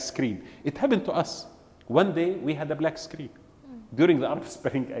with a black screen. It happened to us. One day we had a black screen. During the Arab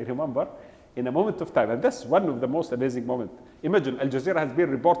Spring, I remember, in a moment of time, and that's one of the most amazing moments. Imagine, Al Jazeera has been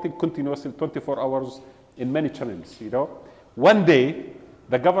reporting continuously 24 hours in many channels, One day,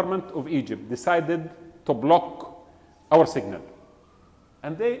 the government of Egypt decided to block our signal.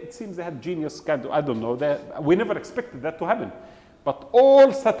 And it seems they had genius kind of, I don't know, we never expected that to happen. But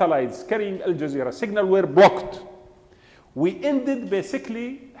all satellites carrying Al Jazeera signal were blocked. We ended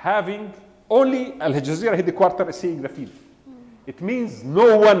basically having only Al Jazeera headquarters seeing the feed. It means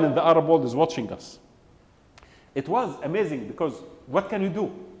no one in the Arab world is watching us. It was amazing because what can you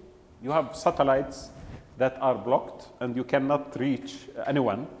do? You have satellites that are blocked and you cannot reach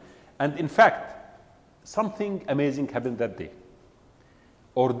anyone. And in fact, something amazing happened that day.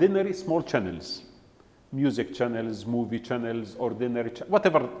 Ordinary small channels, music channels, movie channels,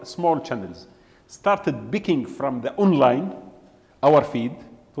 whatever small channels, started picking from the online, our feed,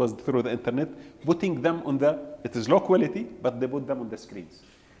 it was through the internet, putting them on it is low quality, but they put them on the screens.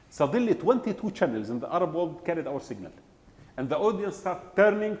 Suddenly 22 channels in the Arab world carried our signal. And the audience started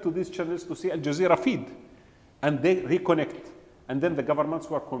turning to these channels to see Al Jazeera feed. And they reconnect. And then the governments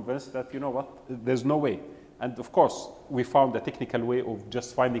were convinced that, there's no way. And of course, we found a technical way of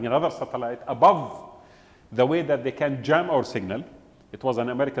just finding another satellite above the way that they can jam our signal. It was an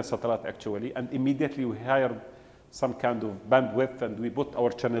American satellite, actually. And immediately we hired some kind of bandwidth, and we put our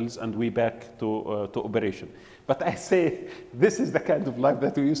channels and we back to operation. But I say, this is the kind of life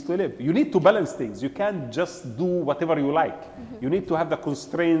that we used to live. You need to balance things. You can't just do whatever you like. Mm-hmm. You need to have the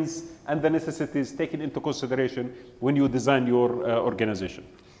constraints and the necessities taken into consideration when you design your organization.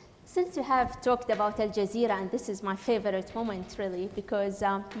 Since you have talked about Al Jazeera, and this is my favorite moment really, because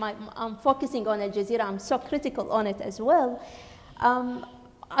I'm focusing on Al Jazeera, I'm so critical on it as well.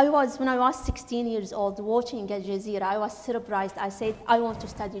 when I was 16 years old watching Al Jazeera, I was surprised. I said, I want to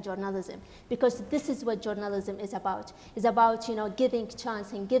study journalism because this is what journalism is about. It's about, giving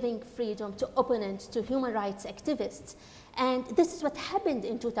chance and giving freedom to opponents, to human rights activists. And this is what happened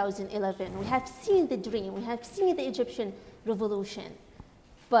in 2011. We have seen the dream. We have seen the Egyptian revolution.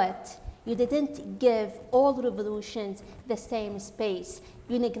 But you didn't give all revolutions the same space.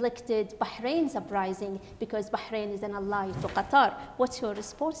 You neglected Bahrain's uprising because Bahrain is an ally to Qatar. What's your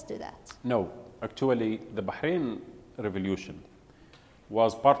response to that? No, actually, the Bahrain revolution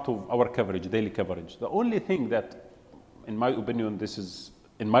was part of our coverage, daily coverage. The only thing that, in my opinion,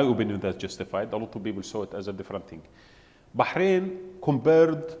 that's justified. A lot of people saw it as a different thing. Bahrain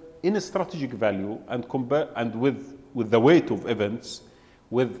compared in a strategic value and with the weight of events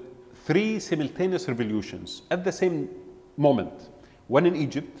with 3 simultaneous revolutions at the same moment. One in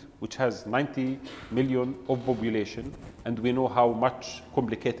Egypt, which has 90 million of population, and we know how much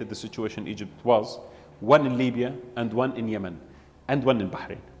complicated the situation in Egypt was. One in Libya, and one in Yemen, and one in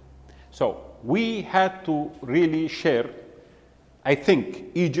Bahrain. So we had to really share. I think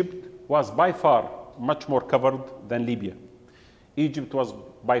Egypt was by far much more covered than Libya. Egypt was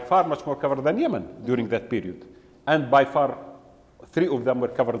by far much more covered than Yemen during that period. And by far, 3 of them were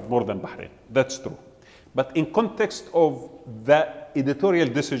covered more than Bahrain. That's true. But in context of the editorial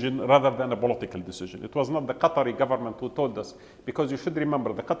decision rather than a political decision. It was not the Qatari government who told us, because you should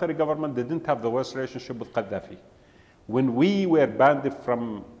remember, the Qatari government didn't have the worst relationship with Gaddafi. When we were banned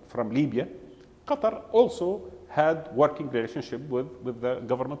from Libya, Qatar also had working relationship with the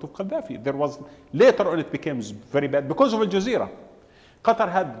government of Gaddafi. Later on it became very bad because of Al Jazeera.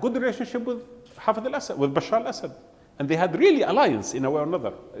 Qatar had good relationship with Hafez al-Assad, with Bashar al-Assad. And they had really alliance in a way or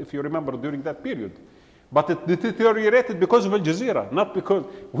another, if you remember, during that period. But it deteriorated because of Al Jazeera, not because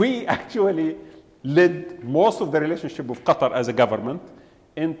we actually led most of the relationship with Qatar as a government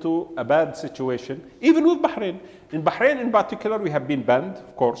into a bad situation, even with Bahrain. In Bahrain in particular, we have been banned,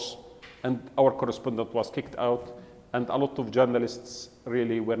 of course, and our correspondent was kicked out, and a lot of journalists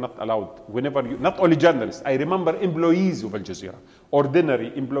really were not allowed. Not only journalists, I remember employees of Al Jazeera,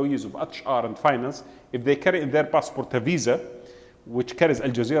 ordinary employees of HR and finance, if they carry in their passport a visa, which carries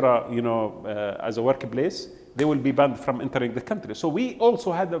Al Jazeera, as a workplace, they will be banned from entering the country. So we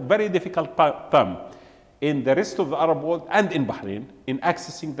also had a very difficult time in the rest of the Arab world and in Bahrain in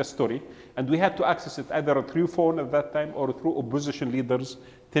accessing the story. And we had to access it either through phone at that time or through opposition leaders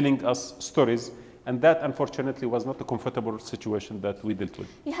telling us stories. And that, unfortunately, was not a comfortable situation that we dealt with.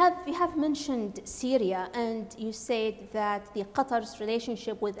 You have mentioned Syria, and you said that the Qatar's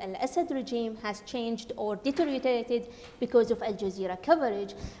relationship with al-Assad regime has changed or deteriorated because of Al Jazeera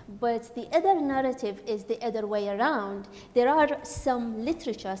coverage. But the other narrative is the other way around. There are some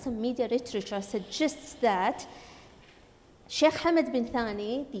media literature suggests that Sheikh Hamad bin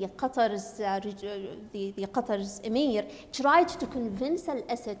Thani, the Qatar's emir, tried to convince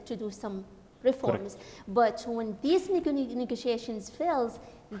al-Assad to do some reforms. Correct. But when these negotiations fails,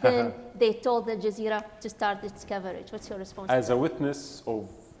 then they told Al Jazeera to start its coverage. What's your response? As a witness of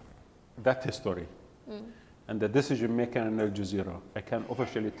that history and the decision maker in Al Jazeera, I can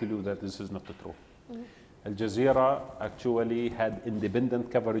officially tell you that this is not true. Al Jazeera actually had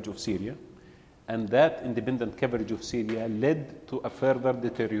independent coverage of Syria, and that independent coverage of Syria led to a further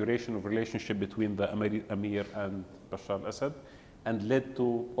deterioration of relationship between the emir and Bashar al-Assad, and led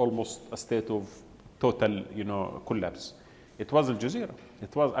to almost a state of total, collapse. It was Al Jazeera. The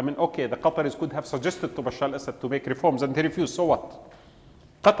Qataris could have suggested to Bashar al-Assad to make reforms, and he refused. So what?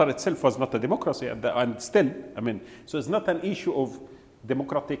 Qatar itself was not a democracy, and still, so it's not an issue of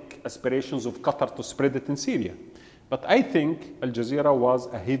democratic aspirations of Qatar to spread it in Syria. But I think Al Jazeera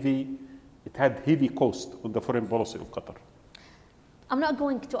had heavy cost on the foreign policy of Qatar. I'm not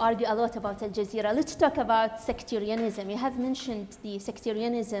going to argue a lot about Al Jazeera. Let's talk about sectarianism. You have mentioned the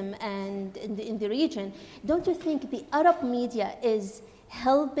sectarianism and in the region. Don't you think the Arab media is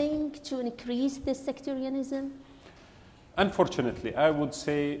helping to increase this sectarianism? Unfortunately, I would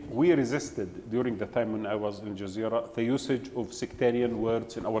say we resisted during the time when I was in Al Jazeera the usage of sectarian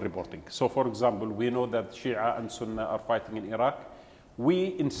words in our reporting. So, for example, we know that Shia and Sunnah are fighting in Iraq.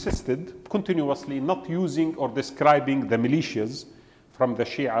 We insisted continuously not using or describing the militias from the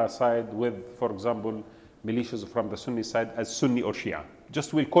Shia side with, for example, militias from the Sunni side as Sunni or Shia.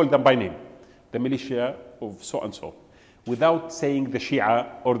 Just we'll call them by name, the militia of so and so, without saying the Shia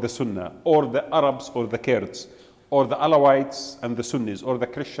or the Sunnah or the Arabs or the Kurds or the Alawites and the Sunnis or the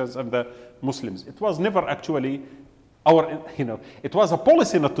Christians and the Muslims. It was never actually it was a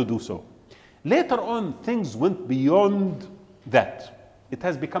policy not to do so. Later on, things went beyond that.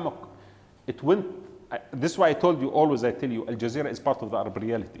 It went This is why I told you always, I tell you, Al Jazeera is part of the Arab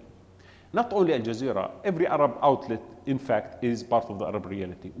reality. Not only Al Jazeera, every Arab outlet, in fact, is part of the Arab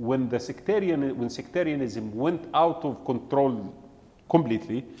reality. When sectarianism went out of control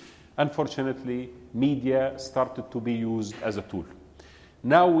completely, unfortunately, media started to be used as a tool.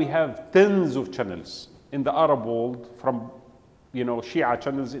 Now we have tens of channels in the Arab world, from Shia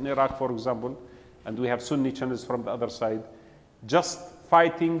channels in Iraq, for example, and we have Sunni channels from the other side, just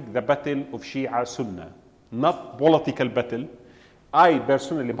fighting the battle of Shia Sunnah, not political battle. I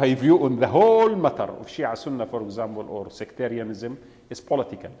personally, my view on the whole matter of Shia Sunnah, for example, or sectarianism, is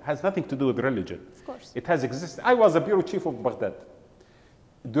political. It has nothing to do with religion. Of course. It has existed. I was a bureau chief of Baghdad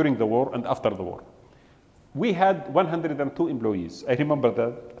during the war and after the war. We had 102 employees. I remember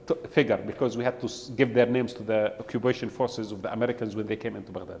that figure because we had to give their names to the occupation forces of the Americans when they came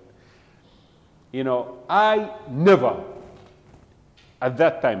into Baghdad. I never, at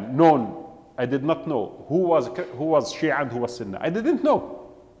that time, I did not know who was Shia and who was Sunnah. I didn't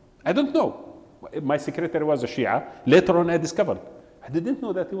know. I don't know. My secretary was a Shia. Later on, I discovered. I didn't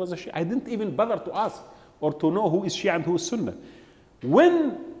know that he was a Shia. I didn't even bother to ask or to know who is Shia and who is Sunnah.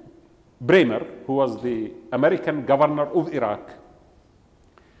 When Bremer, who was the American governor of Iraq,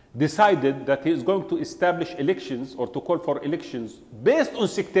 decided that he is going to establish elections or to call for elections based on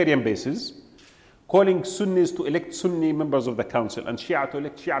sectarian basis, calling Sunnis to elect Sunni members of the council and Shia to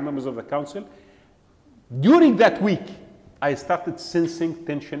elect Shia members of the council, during that week, I started sensing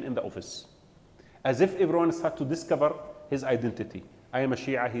tension in the office. As if everyone started to discover his identity. I am a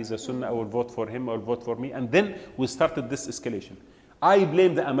Shia, he's a Sunni, I will vote for him, I will vote for me. And then we started this escalation. I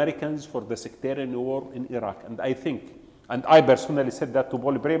blame the Americans for the sectarian war in Iraq. And I think, and I personally said that to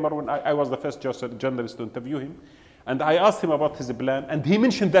Paul Bremer when I was the first journalist to interview him. And I asked him about his plan, and he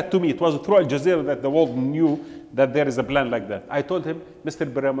mentioned that to me. It was through Al Jazeera that the world knew that there is a plan like that. I told him,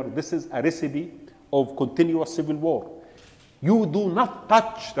 Mr. Bremer, this is a recipe of continuous civil war. You do not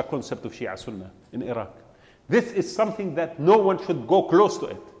touch the concept of Shia Sunnah in Iraq. This is something that no one should go close to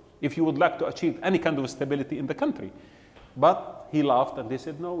it if you would like to achieve any kind of stability in the country. But he laughed and they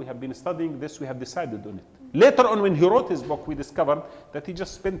said, no, we have been studying this, we have decided on it. Later on, when he wrote his book, we discovered that he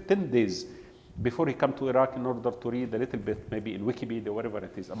just spent 10 days before he came to Iraq in order to read a little bit, maybe in Wikipedia, whatever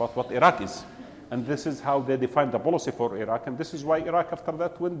it is, about what Iraq is. And this is how they defined the policy for Iraq, and this is why Iraq after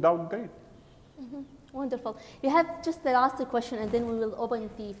that went downgrade. Mm-hmm. Wonderful. You have just the last question, and then we will open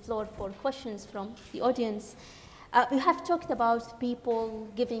the floor for questions from the audience. You have talked about people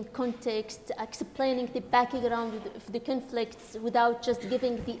giving context, explaining the background of the conflicts without just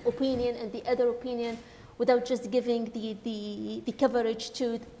giving the opinion and the other opinion, without just giving the coverage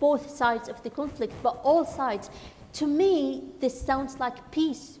to both sides of the conflict, but all sides. To me, this sounds like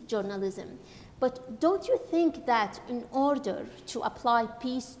peace journalism. But don't you think that in order to apply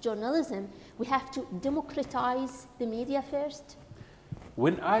peace journalism, we have to democratize the media first?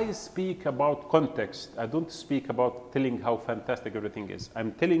 When I speak about context, I don't speak about telling how fantastic everything is.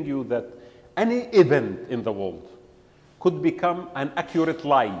 I'm telling you that any event in the world could become an accurate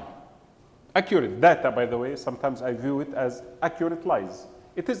lie. Accurate data, by the way, sometimes I view it as accurate lies.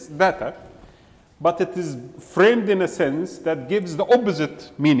 It is data, but it is framed in a sense that gives the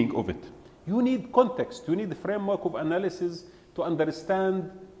opposite meaning of it. You need context, you need a framework of analysis to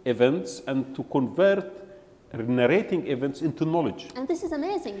understand events and to convert narrating events into knowledge. And this is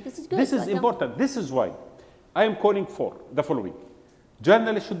amazing, this is good. This is important. This is why I am calling for the following.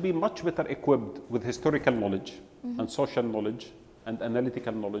 Journalists should be much better equipped with historical knowledge and social knowledge and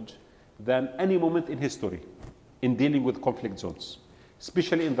analytical knowledge than any moment in history in dealing with conflict zones,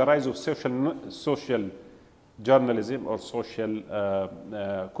 especially in the rise of social journalism or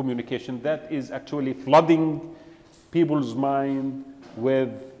social communication that is actually flooding people's mind with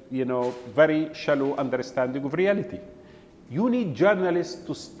very shallow understanding of reality. You need journalists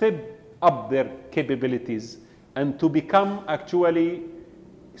to step up their capabilities and to become actually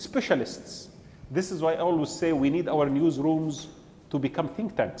specialists. This is why I always say we need our newsrooms to become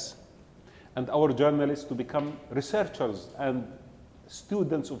think tanks and our journalists to become researchers and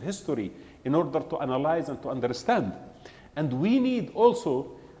students of history in order to analyze and to understand. And we need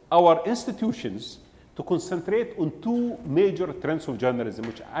also our institutions to concentrate on two major trends of journalism,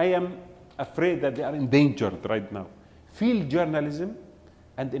 which I am afraid that they are endangered right now. Field journalism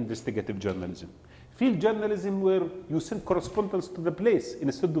and investigative journalism. Field journalism where you send correspondents to the place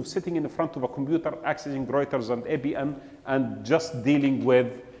instead of sitting in front of a computer accessing Reuters and ABN and just dealing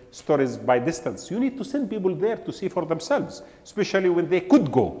with stories by distance. You need to send people there to see for themselves, especially when they could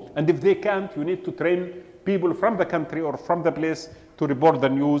go. And if they can't, you need to train people from the country or from the place to report the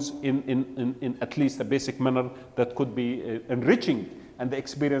news in at least a basic manner that could be enriching and the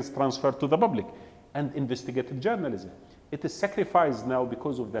experience transferred to the public. and investigative journalism. It is sacrificed now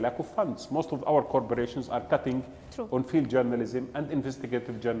because of the lack of funds. Most of our corporations are cutting on field journalism and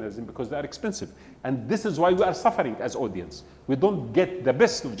investigative journalism because they are expensive. And this is why we are suffering as audience. We don't get the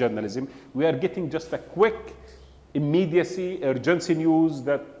best of journalism. We are getting just a quick immediacy, urgency news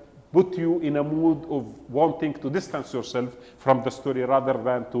that put you in a mood of wanting to distance yourself from the story rather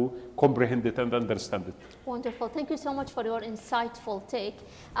than to comprehend it and understand it. Wonderful. Thank you so much for your insightful take.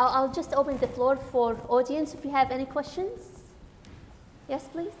 I'll just open the floor for audience if you have any questions. Yes,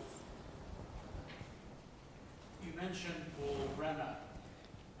 please. You mentioned Paul Brenner,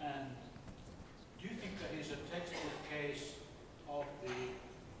 and do you think that is a textbook case of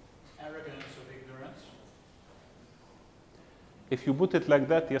the arrogance of ignorance? If you put it like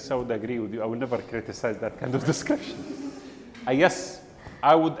that, yes, I would agree with you. I will never criticize that kind of description. Yes,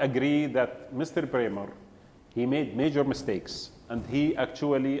 I would agree that Mr. Bremer, he made major mistakes, and he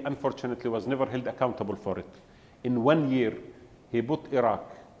actually, unfortunately, was never held accountable for it. In 1 year, he put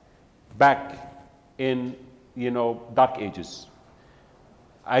Iraq back in, dark ages.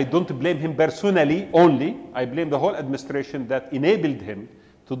 I don't blame him personally only. I blame the whole administration that enabled him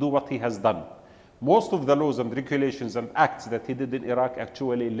to do what he has done. Most of the laws and regulations and acts that he did in Iraq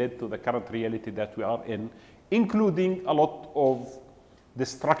actually led to the current reality that we are in, including a lot of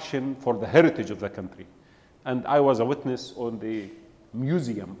destruction for the heritage of the country. And I was a witness on the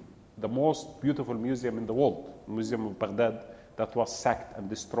museum, the most beautiful museum in the world, Museum of Baghdad, that was sacked and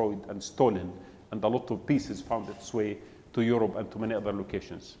destroyed and stolen, and a lot of pieces found its way to Europe and to many other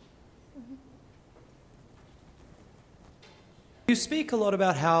locations. You speak a lot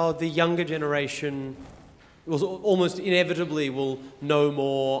about how the younger generation almost inevitably will know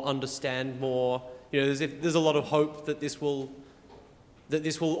more, understand more. There's a lot of hope that this will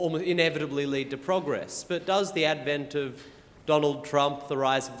almost inevitably lead to progress. But does the advent of Donald Trump, the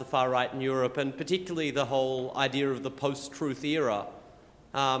rise of the far right in Europe, and particularly the whole idea of the post-truth era,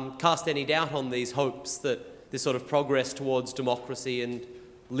 cast any doubt on these hopes that this sort of progress towards democracy and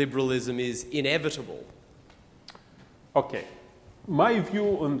liberalism is inevitable? Okay. My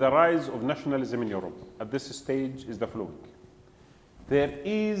view on the rise of nationalism in Europe at this stage is the following. There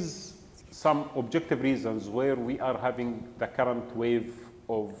is some objective reasons where we are having the current wave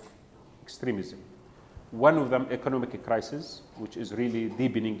of extremism. One of them, economic crisis, which is really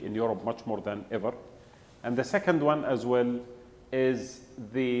deepening in Europe much more than ever. And the second one as well is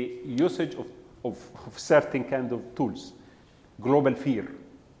the usage of certain kind of tools. Global fear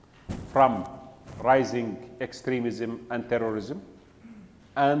from rising extremism and terrorism,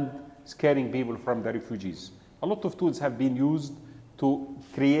 and scaring people from the refugees. A lot of tools have been used to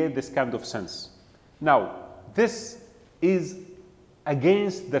create this kind of sense. Now, this is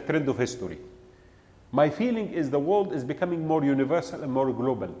against the trend of history. My feeling is the world is becoming more universal and more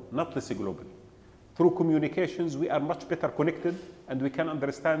global, not less global. Through communications, we are much better connected and we can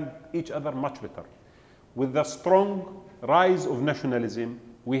understand each other much better. With the strong rise of nationalism,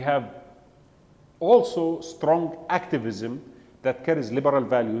 we have also strong activism that carries liberal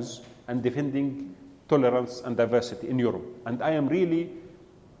values and defending tolerance and diversity in Europe. And I am really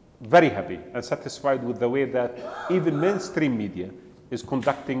very happy and satisfied with the way that even mainstream media is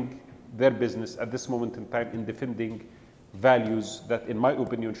conducting their business at this moment in time in defending values that, in my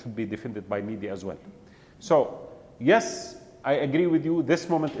opinion, should be defended by media as well. So, yes, I agree with you, this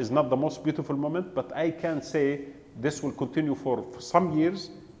moment is not the most beautiful moment, but I can say this will continue for some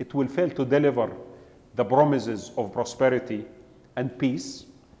years. It will fail to deliver the promises of prosperity and peace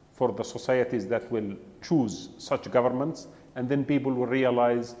for the societies that will choose such governments, and then people will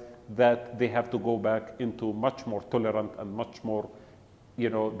realize that they have to go back into much more tolerant and much more,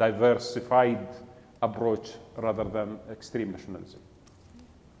 diversified approach rather than extreme nationalism.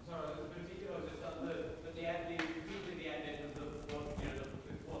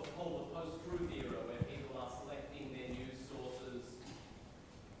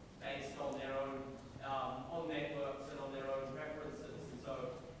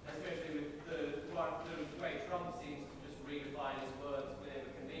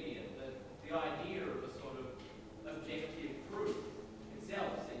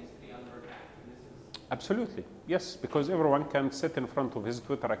 Absolutely, yes, because everyone can sit in front of his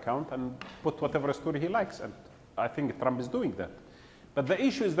Twitter account and put whatever story he likes, and I think Trump is doing that. But the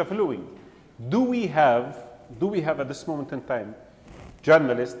issue is the following. Do we have at this moment in time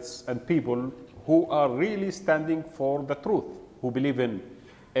journalists and people who are really standing for the truth, who believe in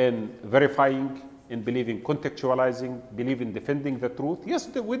verifying, in believing contextualizing, believe in defending the truth? Yes,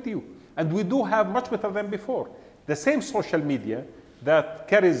 they're with you. And we do have much better than before. The same social media that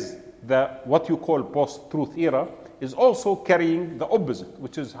carries what you call post-truth era is also carrying the opposite,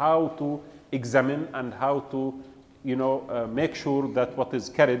 which is how to examine and how to, make sure that what is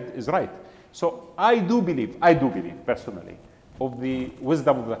carried is right. So I do believe personally, of the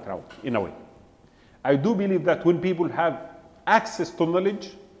wisdom of the crowd, in a way. I do believe that when people have access to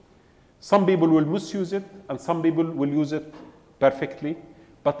knowledge, some people will misuse it and some people will use it perfectly,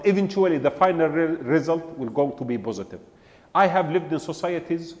 but eventually the final result will going to be positive. I have lived in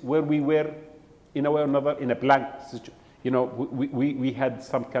societies where we were, in a way or another, in a blank situation. We had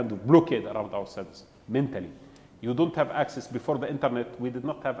some kind of blockade around ourselves mentally. You don't have access. Before the internet, we did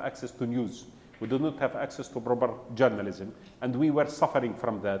not have access to news. We did not have access to proper journalism, and we were suffering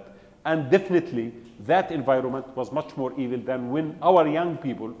from that. And definitely, that environment was much more evil than when our young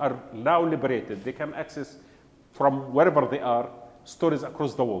people are now liberated. They can access from wherever they are stories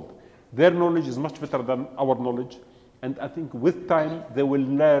across the world. Their knowledge is much better than our knowledge, and I think with time they will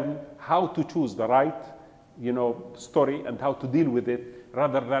learn how to choose the right, story and how to deal with it,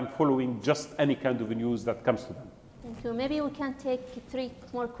 rather than following just any kind of news that comes to them. Thank you. Maybe we can take 3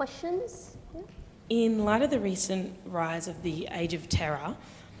 more questions. Yeah. In light of the recent rise of the age of terror,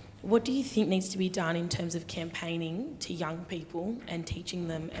 what do you think needs to be done in terms of campaigning to young people and teaching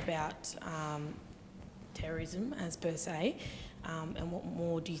them about terrorism as per se, and what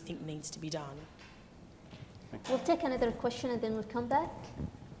more do you think needs to be done? We'll take another question and then we'll come back.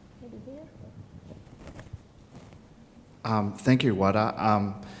 Maybe here. Thank you,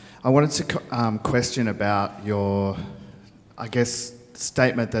 Wadah. I wanted to question about your,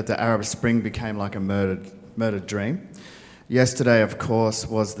 statement that the Arab Spring became like a murdered dream. Yesterday, of course,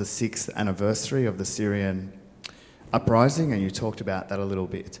 was the 6th anniversary of the Syrian uprising, and you talked about that a little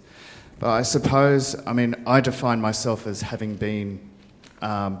bit. But I suppose, I define myself as having been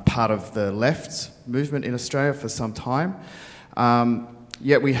part of the left movement in Australia for some time.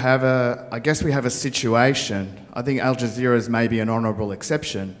 Yet we have a situation, I think Al Jazeera is maybe an honourable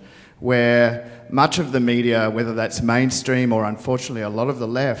exception, where much of the media, whether that's mainstream or unfortunately a lot of the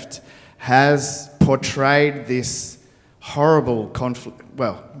left, has portrayed this horrible conflict,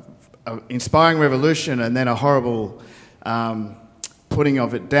 inspiring revolution and then a horrible putting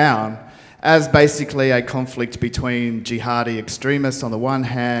of it down as basically a conflict between jihadi extremists on the one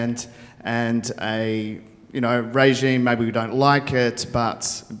hand and a regime, maybe we don't like it,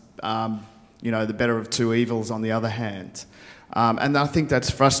 but, the better of two evils on the other hand. And I think that's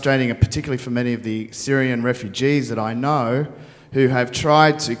frustrating, particularly for many of the Syrian refugees that I know who have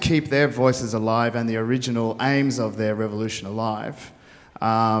tried to keep their voices alive and the original aims of their revolution alive.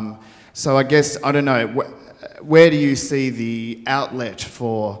 So I guess, I don't know, where do you see the outlet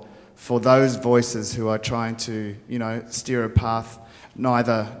for those voices who are trying to, steer a path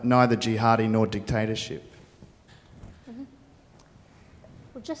neither jihadi nor dictatorship?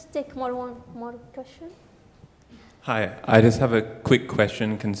 We'll just take one more question. Hi, I just have a quick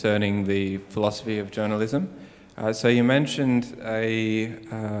question concerning the philosophy of journalism. So you mentioned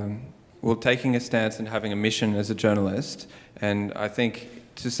taking a stance and having a mission as a journalist, and I think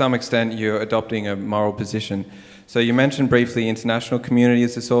to some extent you're adopting a moral position. So you mentioned briefly international community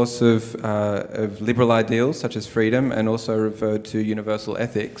as a source of liberal ideals such as freedom, and also referred to universal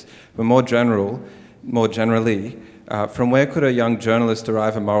ethics. But more generally, from where could a young journalist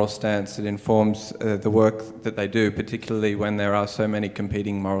derive a moral stance that informs the work that they do, particularly when there are so many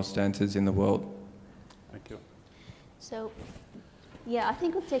competing moral stances in the world? Thank you. So, I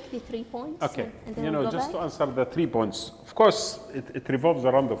think we'll take the 3 points. Okay. And then we'll go just back. to answer the 3 points, of course, it revolves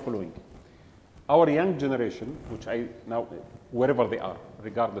around the following. Our young generation, which wherever they are,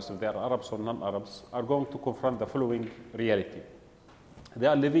 regardless if they are Arabs or non-Arabs, are going to confront the following reality. They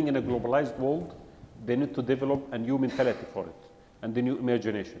are living in a globalized world. They need to develop a new mentality for it, and the new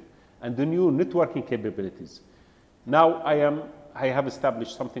imagination, and the new networking capabilities. Now I have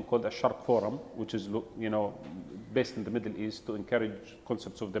established something called a Sharq Forum, which is based in the Middle East to encourage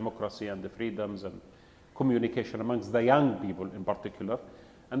concepts of democracy and the freedoms and communication amongst the young people in particular.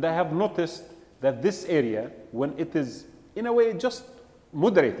 And I have noticed that this area, when it is in a way just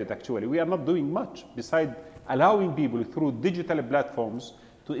moderated, actually, we are not doing much besides allowing people through digital platforms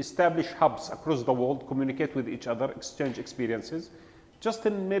to establish hubs across the world, communicate with each other, exchange experiences. Just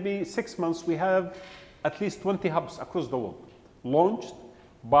in maybe 6 months, we have at least 20 hubs across the world, launched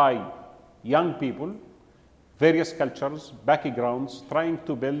by young people, various cultures, backgrounds, trying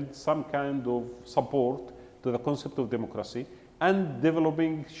to build some kind of support to the concept of democracy and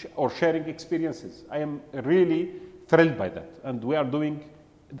developing or sharing experiences. I am really thrilled by that. And we are doing,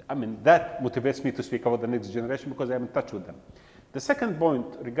 that motivates me to speak about the next generation because I am in touch with them. The second point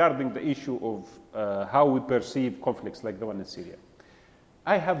regarding the issue of how we perceive conflicts like the one in Syria,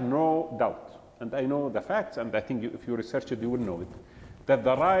 I have no doubt, and I know the facts, and I think if you research it, you will know it, that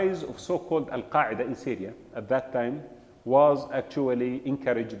the rise of so-called Al-Qaeda in Syria at that time was actually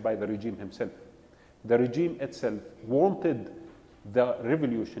encouraged by the regime himself. The regime itself wanted the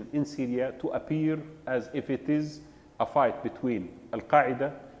revolution in Syria to appear as if it is a fight between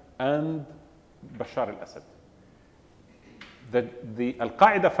Al-Qaeda and Bashar al-Assad. The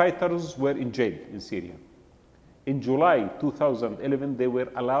Al-Qaeda fighters were in jail in Syria. In July 2011, they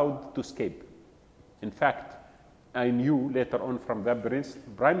were allowed to escape. In fact, I knew later on from the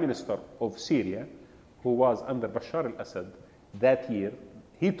Prime Minister of Syria, who was under Bashar al-Assad that year,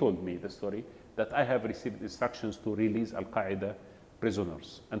 he told me the story that I have received instructions to release Al-Qaeda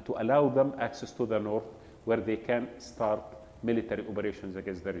prisoners and to allow them access to the north where they can start military operations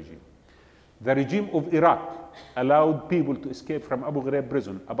against the regime. The regime of Iraq allowed people to escape from Abu Ghraib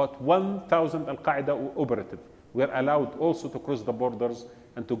prison. About 1,000 Al-Qaeda operatives were allowed also to cross the borders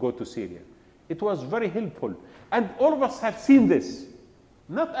and to go to Syria. It was very helpful. And all of us have seen this.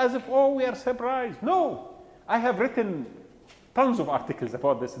 Not as if, oh, we are surprised. No. I have written tons of articles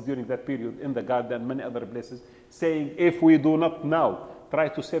about this during that period in The Guardian and many other places, saying if we do not now try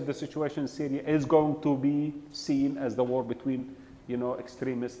to save the situation in Syria, it's going to be seen as the war between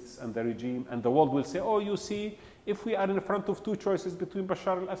extremists and the regime, and the world will say, oh, you see, if we are in front of two choices between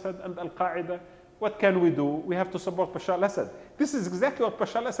Bashar al-Assad and Al-Qaeda, what can we do? We have to support Bashar al-Assad. This is exactly what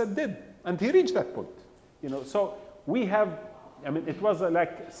Bashar al-Assad did, and he reached that point. So we have, it was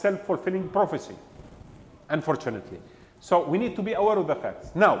like self-fulfilling prophecy, unfortunately. So we need to be aware of the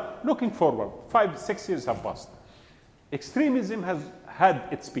facts. Now, looking forward, 5-6 years have passed. Extremism has had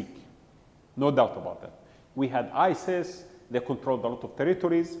its peak, no doubt about that. We had ISIS, they controlled a lot of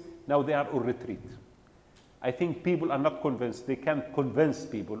territories, now they are on retreat. I think people are not convinced, they can't convince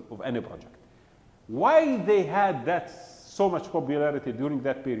people of any project. Why they had that so much popularity during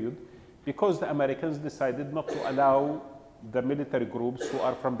that period? Because the Americans decided not to allow the military groups who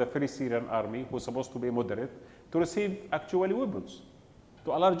are from the Free Syrian Army, who are supposed to be moderate, to receive actually weapons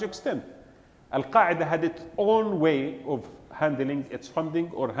to a large extent. Al-Qaeda had its own way of handling its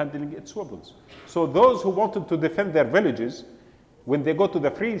funding or handling its weapons. So those who wanted to defend their villages, when they go to the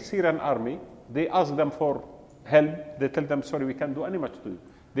Free Syrian Army, they ask them for help. They tell them, sorry, we can't do any much to you.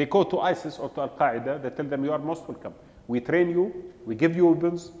 They go to ISIS or to Al-Qaeda, they tell them, you are most welcome. We train you, we give you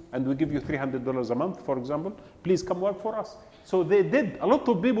weapons, and we give you $300 a month, for example. Please come work for us. So they did, a lot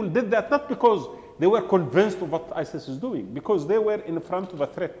of people did that, not because they were convinced of what ISIS is doing, because they were in front of a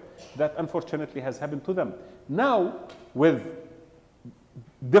threat that unfortunately has happened to them. Now, with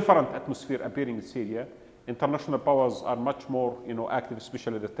different atmosphere appearing in Syria, international powers are much more active,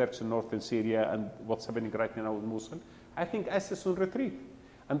 especially the Turks in northern Syria and what's happening right now in Mosul. I think ISIS will retreat.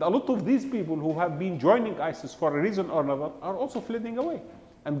 And a lot of these people who have been joining ISIS for a reason or another are also fleeing away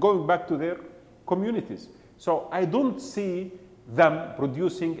and going back to their communities. So I don't see them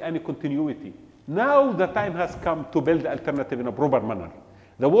producing any continuity. Now the time has come to build the alternative in a proper manner.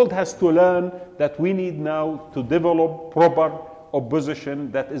 The world has to learn that we need now to develop proper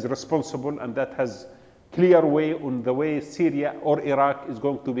opposition that is responsible and that has clear way on the way Syria or Iraq is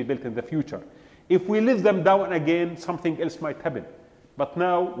going to be built in the future. If we leave them down again, something else might happen. But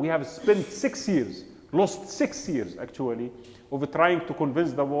now we have spent 6 years, lost 6 years actually, of trying to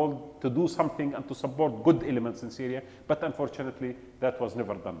convince the world to do something and to support good elements in Syria. But unfortunately, that was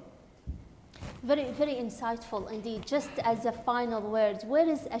never done. Very, very insightful indeed. Just as a final word, where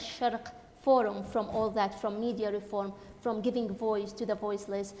is Al-Sharq Forum from all that, from media reform, from giving voice to the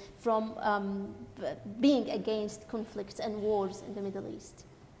voiceless, from being against conflicts and wars in the Middle East?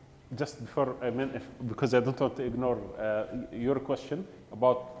 Just before, because I don't want to ignore your question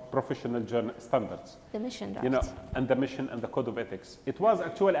about professional standards. The mission, right? And the mission and the code of ethics. It was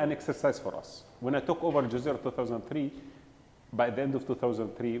actually an exercise for us. When I took over Al Jazeera 2003, by the end of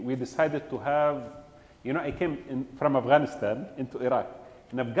 2003, we decided to have, I came from Afghanistan into Iraq.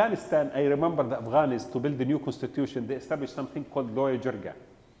 In Afghanistan, I remember the Afghans, to build the new constitution, they established something called Loya Jirga.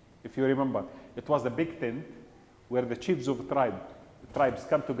 If you remember, it was a big tent where the chiefs of tribes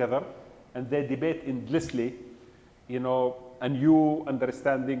come together and they debate endlessly, a new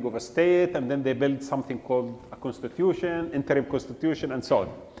understanding of a state, and then they build something called a constitution, interim constitution, and so on.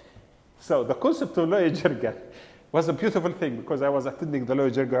 So the concept of Loya Jirga was a beautiful thing because I was attending the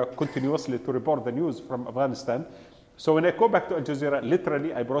Loya Jirga continuously to report the news from Afghanistan. So when I go back to Al Jazeera,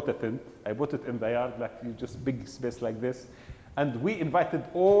 literally I brought a tent. I put it in the yard, like just big space like this. And we invited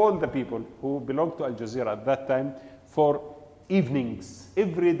all the people who belonged to Al Jazeera at that time for evenings.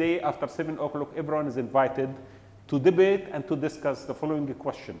 Every day after 7 o'clock, everyone is invited to debate and to discuss the following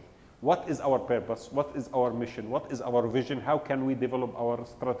question. What is our purpose? What is our mission? What is our vision? How can we develop our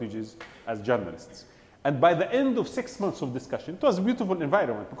strategies as journalists? And by the end of 6 months of discussion, it was a beautiful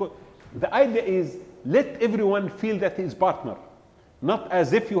environment, because the idea is let everyone feel that he is partner, not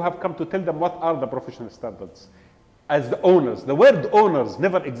as if you have come to tell them what are the professional standards. As the owners, the word owners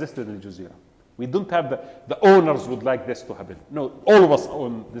never existed in Al Jazeera. We don't have the owners would like this to happen. No, all of us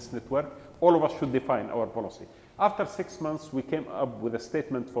own this network. All of us should define our policy. After 6 months, we came up with a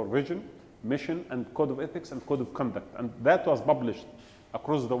statement for vision, mission, and code of ethics and code of conduct. And that was published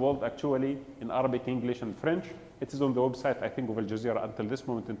across the world, actually, in Arabic, English, and French. It is on the website, I think, of Al Jazeera until this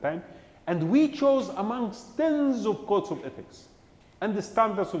moment in time. And we chose amongst tens of codes of ethics and the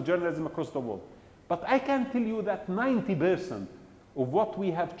standards of journalism across the world. But I can tell you that 90% of what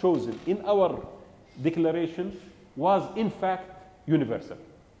we have chosen in our declaration was, in fact, universal.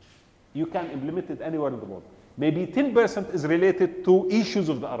 You can implement it anywhere in the world. Maybe 10% is related to issues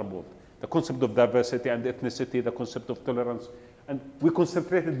of the Arab world, the concept of diversity and ethnicity, the concept of tolerance. And we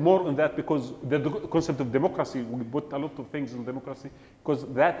concentrated more on that because the concept of democracy, we put a lot of things in democracy because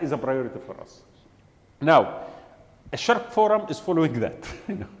that is a priority for us. Now, a Sharq Forum is following that.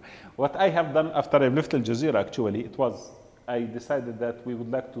 What I have done after I left Al Jazeera, actually, I decided that we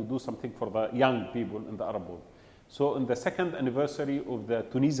would like to do something for the young people in the Arab world. So in the second anniversary of the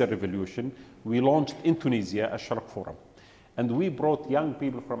Tunisia revolution, we launched in Tunisia a Sharq Forum. And we brought young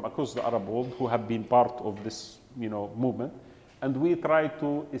people from across the Arab world who have been part of this movement. And we tried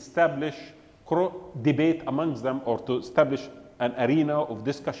to establish debate amongst them, or to establish an arena of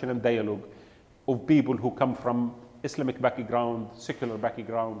discussion and dialogue of people who come from Islamic background, secular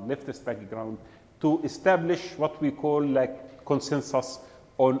background, leftist background, to establish what we call like consensus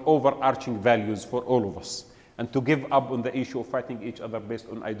on overarching values for all of us, and to give up on the issue of fighting each other based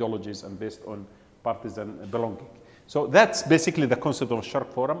on ideologies and based on partisan belonging. So that's basically the concept of a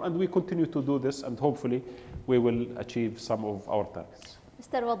Sharq Forum, and we continue to do this, and hopefully we will achieve some of our targets.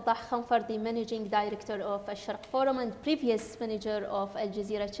 Mr. Wadah Khanfar, the Managing Director of Sharq Forum and previous manager of Al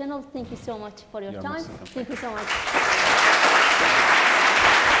Jazeera Channel, thank you so much for your time. Thank you so much.